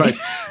all. Okay. In fact,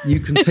 you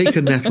can take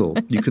a nettle,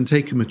 you can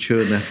take a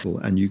mature nettle,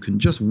 and you can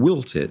just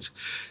wilt it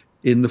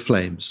in the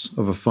flames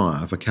of a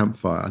fire, of a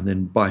campfire, and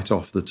then bite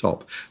off the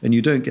top. And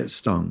you don't get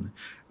stung.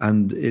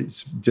 And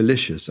it's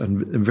delicious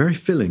and very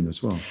filling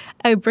as well.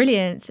 Oh,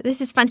 brilliant.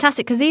 This is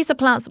fantastic, because these are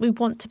plants that we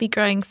want to be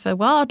growing for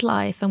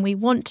wildlife, and we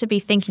want to be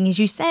thinking, as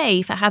you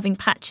say, for having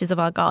patches of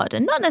our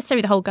garden, not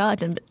necessarily the whole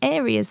garden, but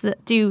areas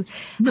that do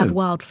have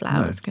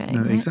wildflowers growing.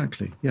 No, right?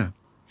 exactly, yeah.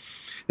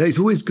 It's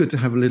always good to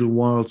have a little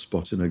wild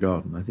spot in a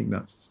garden. I think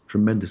that's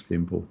tremendously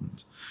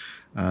important.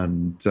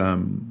 And,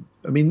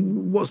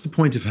 what's the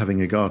point of having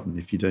a garden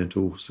if you don't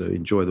also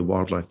enjoy the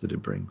wildlife that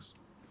it brings?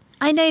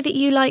 I know that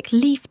you like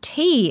leaf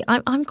tea.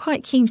 I'm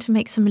quite keen to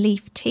make some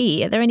leaf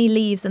tea. Are there any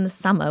leaves in the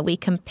summer we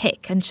can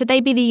pick? And should they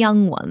be the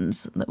young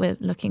ones that we're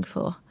looking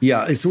for?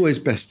 Yeah, it's always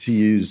best to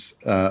use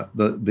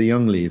the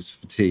young leaves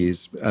for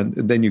teas. And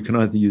then you can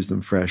either use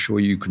them fresh or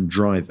you can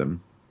dry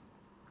them.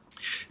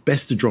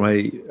 Best to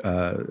dry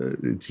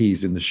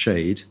teas in the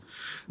shade.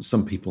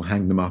 Some people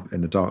hang them up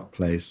in a dark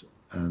place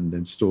and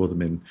then store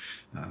them in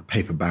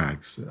paper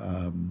bags.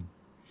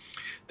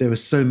 There are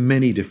so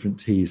many different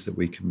teas that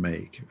we can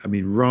make. I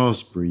mean,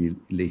 raspberry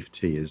leaf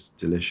tea is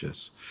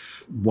delicious.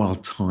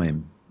 Wild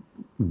thyme,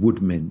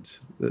 wood mint.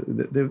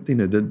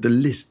 The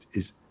list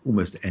is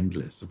almost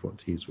endless of what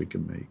teas we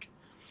can make.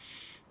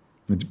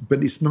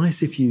 But it's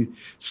nice if you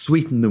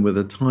sweeten them with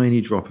a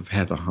tiny drop of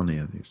heather honey.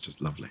 I think it's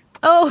just lovely.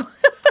 Oh,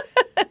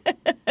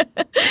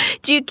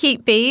 do you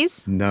keep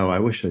bees? No, I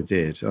wish I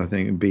did. I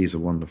think bees are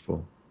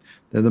wonderful.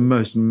 They're the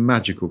most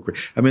magical.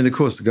 Of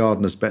course, the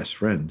gardener's best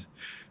friend.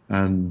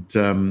 And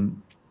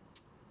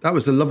that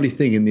was a lovely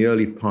thing in the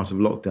early part of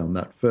lockdown,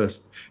 that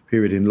first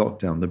period in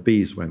lockdown. The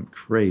bees went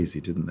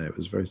crazy, didn't they? It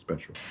was very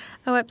special.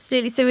 Oh,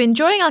 absolutely. So we're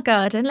enjoying our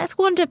garden. Let's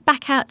wander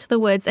back out to the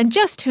woods. And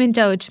just to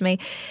indulge me,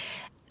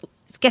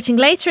 it's getting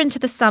later into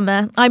the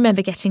summer. I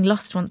remember getting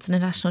lost once on a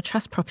National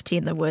Trust property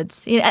in the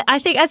woods. I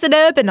think as an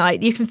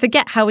urbanite, you can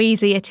forget how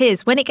easy it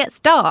is. When it gets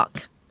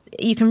dark,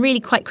 you can really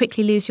quite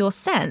quickly lose your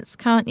sense,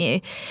 can't you?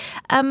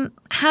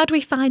 How do we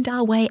find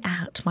our way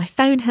out? My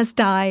phone has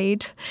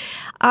died.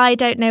 I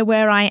don't know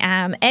where I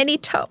am. Any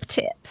top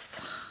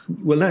tips?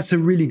 Well, that's a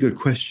really good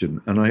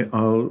question. And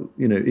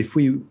if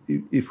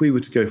we were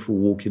to go for a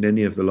walk in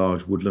any of the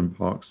large woodland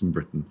parks in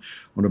Britain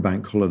on a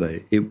bank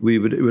holiday, it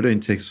would only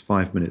take us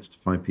 5 minutes to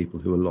find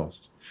people who are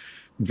lost.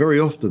 Very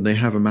often they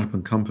have a map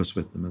and compass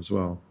with them as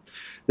well.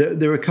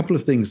 There are a couple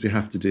of things you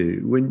have to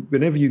do.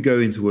 Whenever you go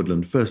into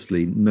woodland,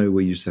 firstly, know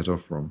where you set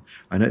off from.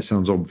 I know it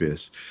sounds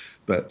obvious,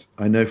 but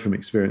I know from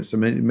experience that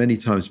many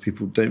times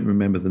people don't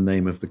remember the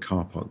name of the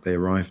car park they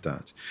arrived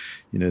at.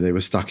 They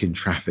were stuck in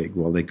traffic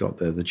while they got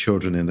there. The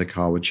children in the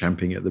car were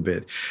champing at the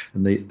bit.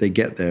 And they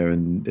get there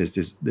and there's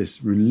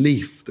this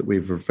relief that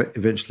we've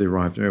eventually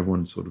arrived and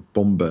everyone sort of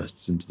bomb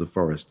bursts into the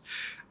forest.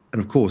 And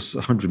of course,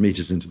 100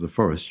 metres into the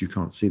forest, you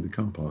can't see the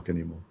car park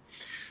anymore.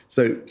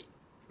 So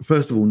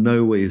first of all,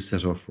 know where you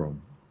set off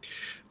from.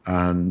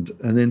 And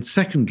then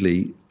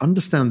secondly,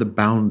 understand the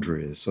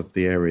boundaries of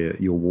the area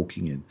you're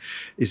walking in.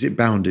 Is it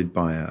bounded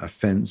by a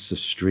fence, a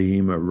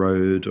stream, a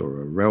road,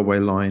 or a railway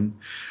line?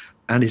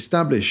 And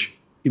establish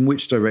in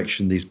which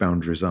direction these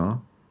boundaries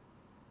are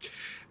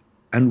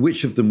and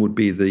which of them would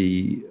be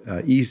the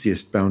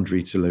easiest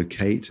boundary to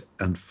locate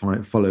and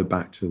follow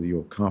back to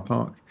your car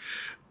park,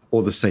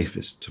 or the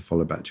safest to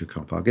follow back to your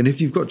car park. And if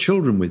you've got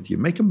children with you,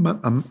 make a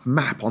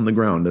map on the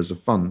ground as a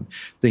fun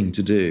thing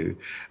to do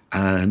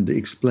and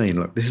explain,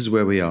 look, this is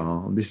where we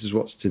are, and this is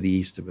what's to the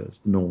east of us,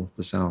 the north,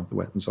 the south, the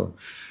west, and so on.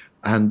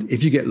 And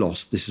if you get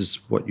lost, this is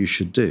what you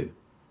should do.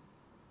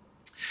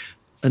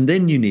 And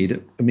then you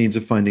need a means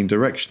of finding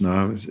direction.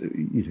 Now,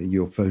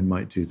 your phone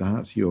might do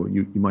that.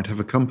 You might have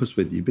a compass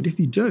with you. But if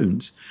you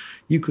don't,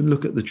 you can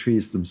look at the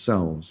trees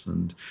themselves.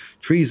 And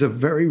trees are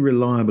very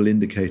reliable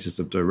indicators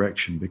of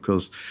direction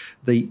because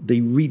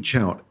they reach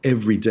out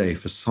every day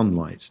for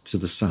sunlight to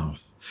the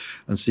south.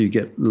 And so you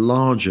get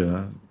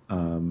larger,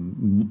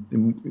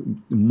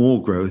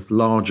 more growth,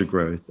 larger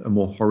growth, and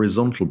more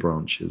horizontal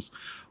branches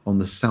on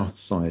the south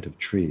side of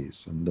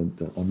trees. And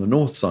on the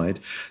north side,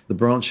 the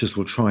branches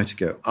will try to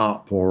go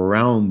up or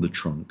around the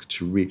trunk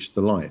to reach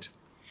the light.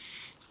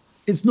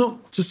 It's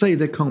not to say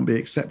there can't be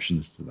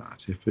exceptions to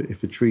that.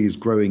 If a tree is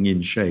growing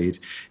in shade,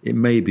 it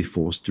may be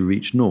forced to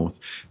reach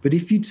north. But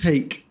if you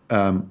take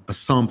a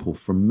sample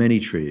from many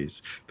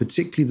trees,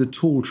 particularly the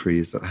tall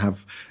trees that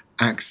have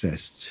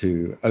access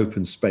to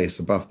open space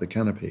above the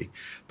canopy,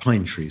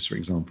 pine trees, for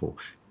example,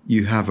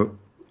 you have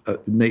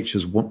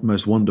nature's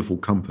most wonderful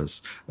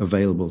compass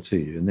available to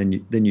you, and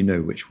then you know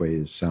which way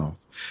is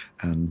south,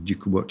 and you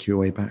can work your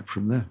way back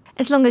from there.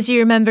 As long as you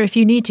remember if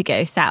you need to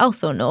go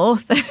south or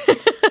north.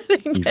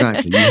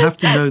 Exactly, you have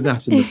to know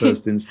that in the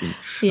first instance.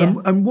 Yeah.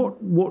 And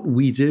what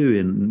we do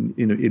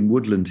in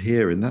woodland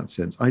here, in that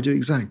sense, I do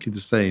exactly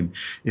the same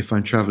if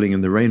I'm travelling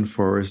in the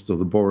rainforest or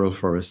the boreal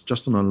forest,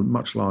 just on a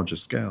much larger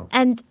scale.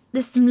 And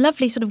there's some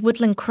lovely sort of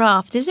woodland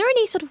craft. Is there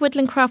any sort of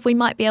woodland craft we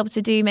might be able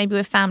to do maybe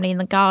with family in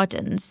the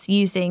gardens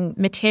using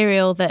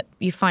material that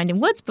you find in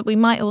woods, but we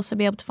might also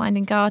be able to find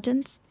in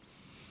gardens?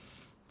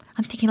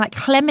 I'm thinking like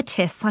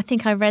clematis. I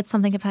think I read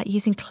something about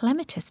using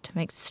clematis to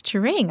make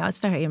string. I was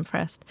very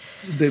impressed.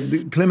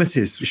 The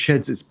clematis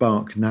sheds its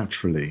bark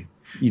naturally.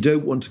 You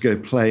don't want to go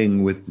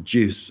playing with the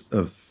juice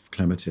of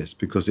clematis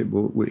because it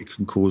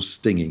can cause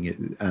stinging.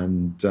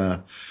 In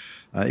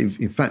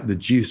fact, the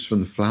juice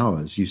from the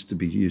flowers used to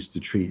be used to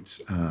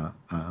treat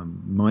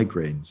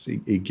migraines.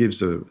 It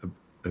gives a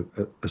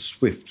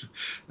swift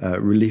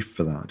relief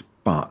for that,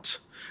 but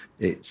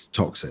it's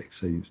toxic,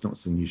 so it's not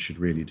something you should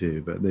really do.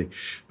 But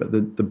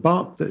the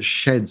bark that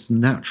sheds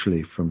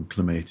naturally from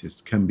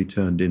clematis can be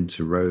turned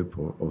into rope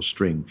or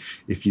string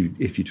if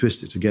you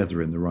twist it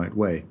together in the right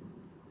way.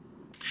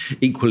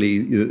 Equally,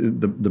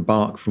 the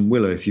bark from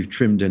willow, if you've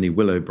trimmed any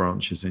willow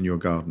branches in your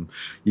garden,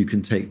 you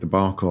can take the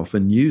bark off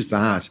and use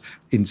that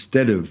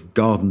instead of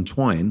garden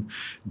twine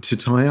to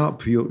tie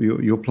up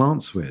your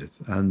plants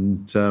with.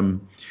 And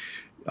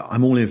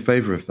I'm all in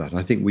favour of that.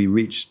 I think we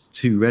reach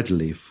too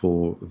readily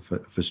for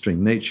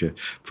string. Nature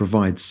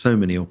provides so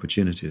many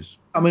opportunities.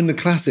 I mean, the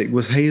classic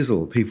was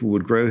hazel. People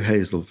would grow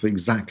hazel for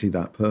exactly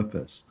that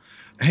purpose.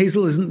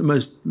 Hazel isn't the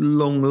most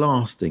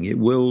long-lasting. It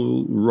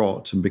will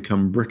rot and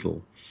become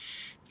brittle.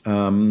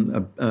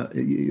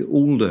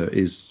 Alder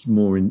is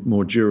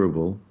more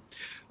durable,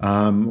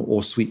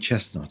 or sweet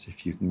chestnut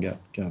if you can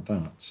get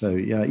that. So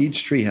yeah,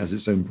 each tree has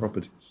its own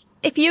properties.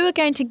 If you were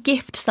going to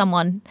gift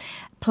someone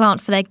a plant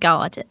for their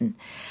garden,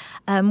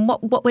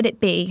 what would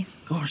it be?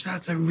 Gosh,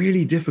 that's a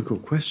really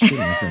difficult question.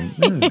 I don't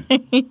know.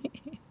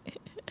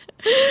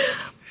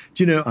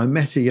 Do you know, I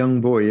met a young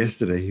boy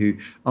yesterday who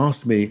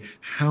asked me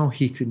how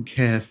he can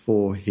care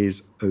for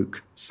his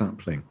oak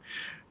sapling.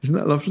 Isn't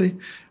that lovely?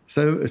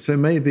 So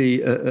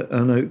maybe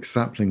an oak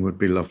sapling would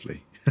be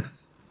lovely.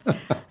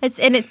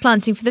 It's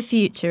planting for the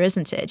future,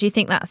 isn't it? Do you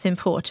think that's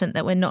important,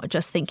 that we're not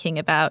just thinking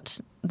about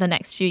the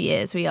next few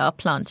years, we are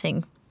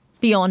planting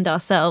beyond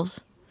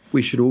ourselves?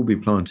 We should all be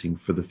planting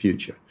for the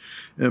future.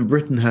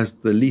 Britain has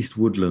the least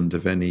woodland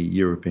of any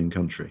European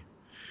country.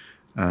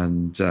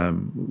 And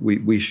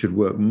we should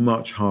work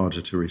much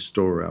harder to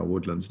restore our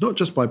woodlands, not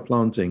just by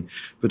planting,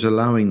 but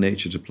allowing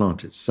nature to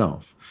plant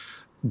itself.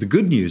 The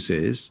good news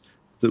is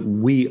that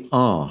we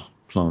are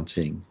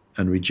planting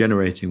and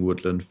regenerating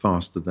woodland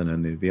faster than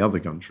any of the other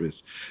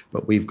countries,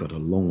 but we've got a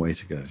long way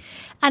to go.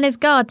 And as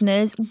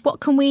gardeners, what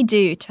can we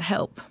do to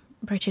help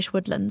British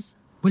woodlands?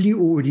 Well, you're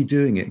already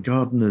doing it.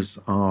 Gardeners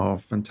are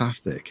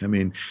fantastic. I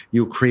mean,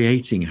 you're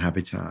creating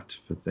habitat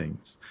for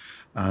things.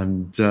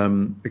 And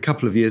a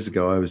couple of years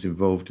ago, I was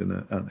involved in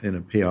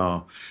a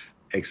PR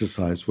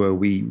exercise where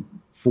we,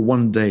 for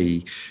one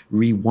day,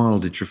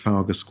 rewilded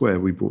Trafalgar Square.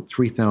 We brought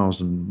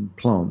 3,000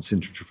 plants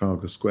into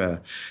Trafalgar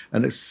Square.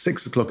 And at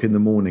 6 o'clock in the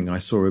morning, I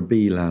saw a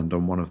bee land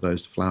on one of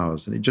those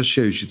flowers. And it just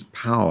shows you the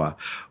power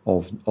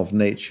of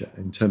nature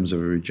in terms of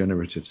a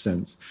regenerative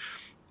sense.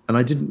 And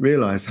I didn't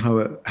realize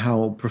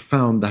how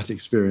profound that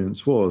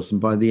experience was.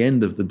 And by the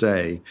end of the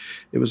day,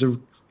 it was a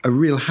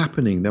real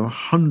happening. There were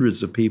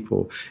hundreds of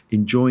people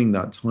enjoying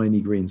that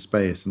tiny green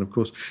space. And of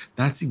course,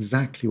 that's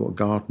exactly what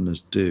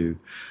gardeners do.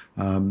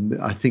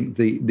 I think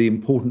the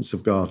importance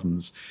of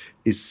gardens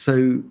is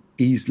so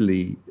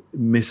easily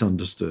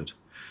misunderstood.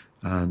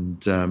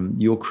 And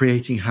you're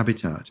creating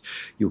habitat,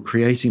 you're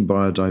creating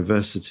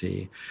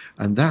biodiversity.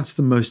 And that's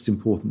the most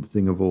important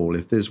thing of all.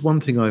 If there's one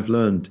thing I've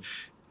learned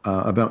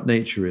about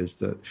nature is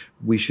that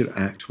we should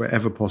act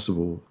wherever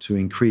possible to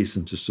increase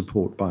and to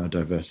support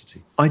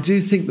biodiversity. I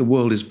do think the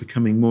world is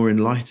becoming more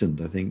enlightened.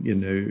 I think,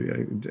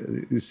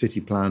 city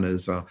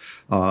planners are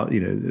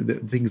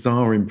things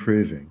are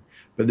improving,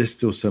 but there's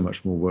still so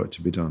much more work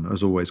to be done.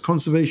 As always,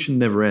 conservation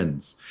never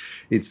ends.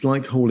 It's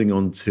like holding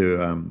on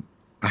to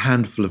a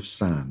handful of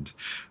sand.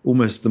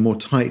 Almost the more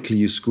tightly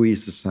you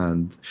squeeze the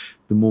sand,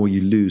 the more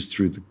you lose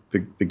through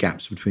the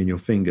gaps between your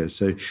fingers.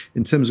 So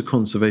in terms of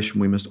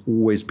conservation, we must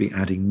always be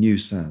adding new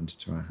sand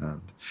to our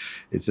hand.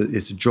 It's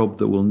a job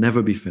that will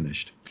never be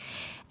finished.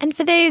 And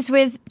for those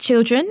with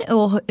children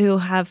or who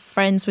have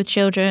friends with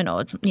children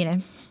or,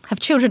 have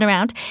children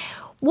around,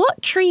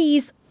 what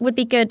trees would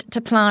be good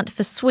to plant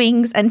for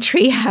swings and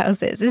tree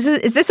houses?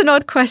 Is this an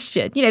odd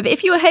question? But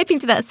if you were hoping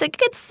to that, so a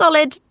good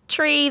solid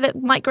tree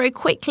that might grow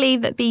quickly,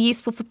 that'd be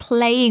useful for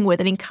playing with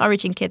and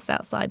encouraging kids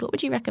outside, what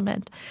would you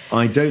recommend?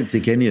 I don't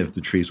think any of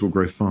the trees will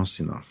grow fast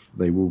enough.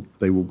 They will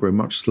grow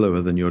much slower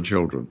than your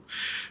children.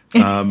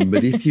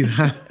 But if you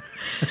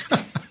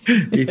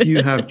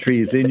have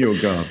trees in your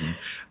garden,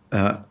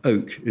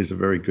 oak is a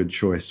very good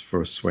choice for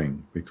a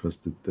swing because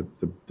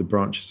the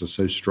branches are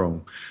so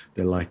strong.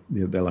 They're like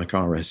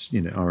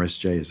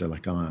RSJs. They're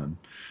like iron,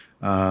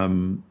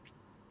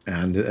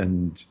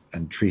 and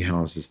tree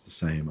houses the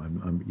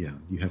same.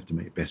 You have to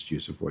make best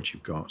use of what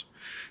you've got.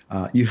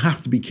 You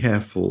have to be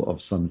careful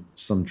of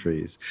some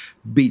trees.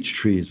 Beech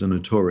trees are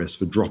notorious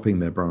for dropping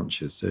their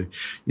branches, so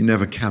you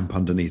never camp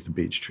underneath a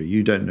beech tree.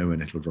 You don't know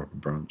when it'll drop a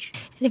branch.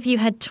 And if you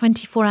had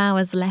 24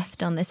 hours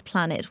left on this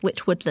planet,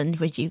 which woodland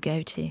would you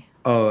go to?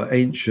 Oh,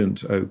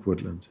 ancient oak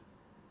woodland.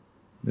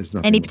 There's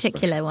nothing. Any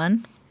particular special.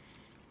 One?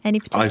 Any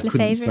particular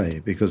favourite? I couldn't say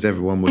because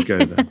everyone would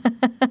go there.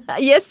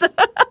 Yes,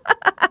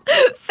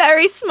 fair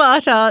Very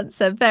smart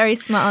answer. Very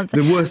smart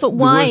answer. The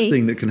worst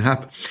thing that can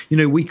happen,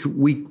 we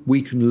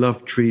can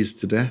love trees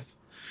to death.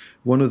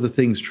 One of the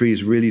things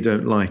trees really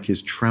don't like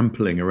is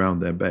trampling around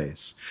their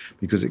base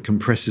because it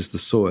compresses the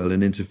soil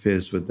and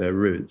interferes with their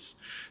roots.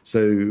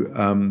 So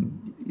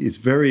it's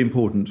very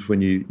important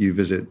when you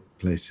visit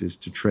places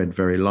to tread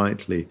very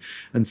lightly.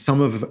 And some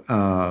of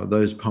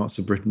those parts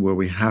of Britain where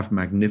we have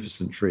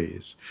magnificent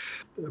trees,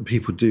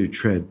 people do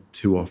tread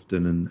too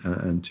often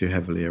and too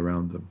heavily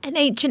around them. And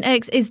ancient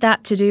oaks, is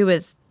that to do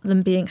with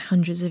them being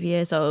hundreds of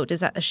years old? Is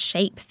that a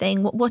shape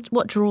thing?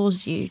 What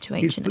draws you to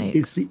ancient oaks?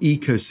 It's the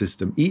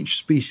ecosystem. Each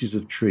species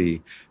of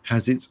tree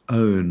has its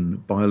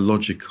own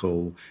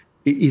biological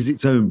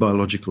ecosystem.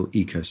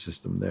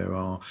 There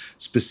are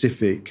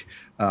specific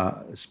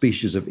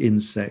species of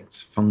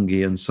insects,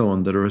 fungi, and so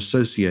on that are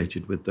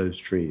associated with those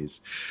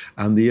trees.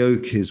 And the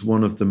oak is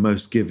one of the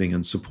most giving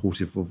and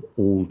supportive of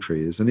all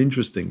trees. And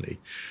interestingly,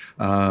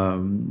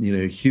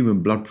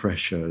 human blood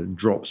pressure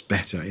drops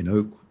better in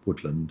oak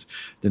woodland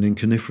than in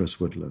coniferous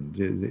woodland.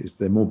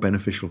 They're more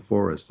beneficial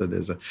for us. So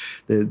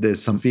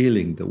there's some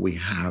feeling that we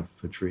have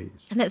for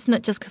trees. And that's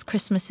not just because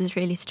Christmas is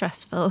really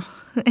stressful.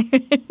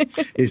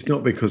 It's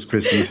not because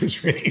Christmas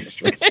is really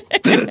stressful.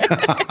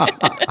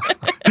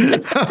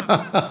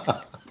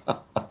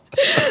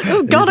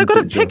 Oh God, I've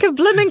got to pick a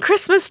blooming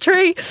Christmas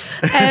tree.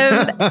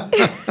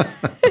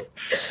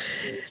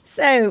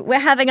 So we're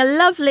having a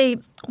lovely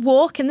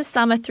walk in the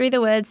summer through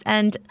the woods,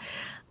 and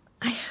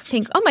I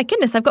think, oh my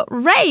goodness, I've got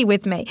Ray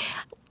with me.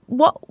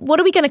 What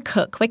are we going to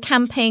cook? We're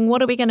camping.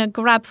 What are we going to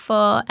grab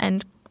for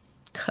and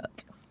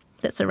cook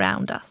that's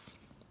around us?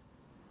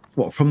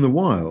 What, from the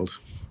wild?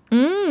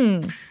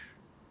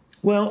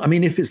 Well, I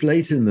mean, if it's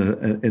late in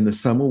the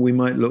summer, we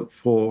might look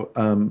for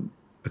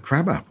a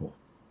crab apple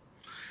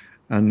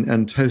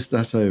and toast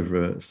that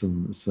over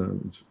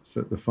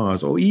the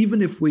fires. Or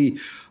even if we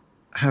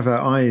have our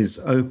eyes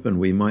open,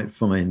 we might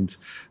find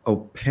a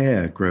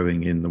pear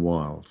growing in the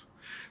wild.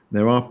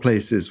 There are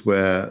places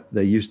where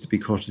there used to be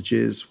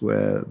cottages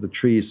where the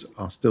trees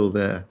are still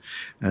there,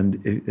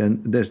 and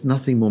there's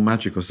nothing more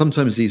magical.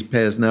 Sometimes these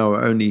pears now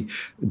are only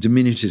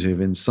diminutive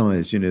in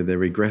size, they're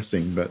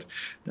regressing, but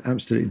they're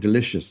absolutely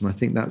delicious. And I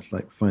think that's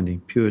like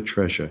finding pure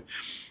treasure.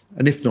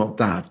 And if not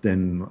that,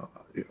 then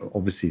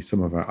obviously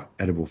some of our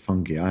edible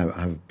fungi. I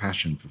have a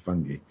passion for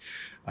fungi,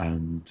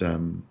 and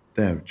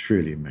they're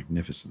truly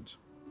magnificent.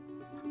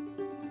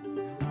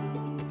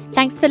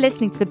 Thanks for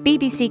listening to the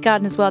BBC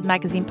Gardener's World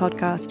magazine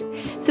podcast.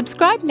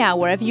 Subscribe now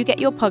wherever you get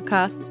your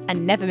podcasts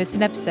and never miss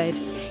an episode.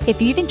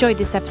 If you've enjoyed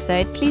this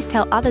episode, please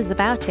tell others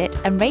about it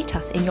and rate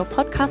us in your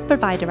podcast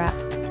provider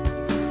app.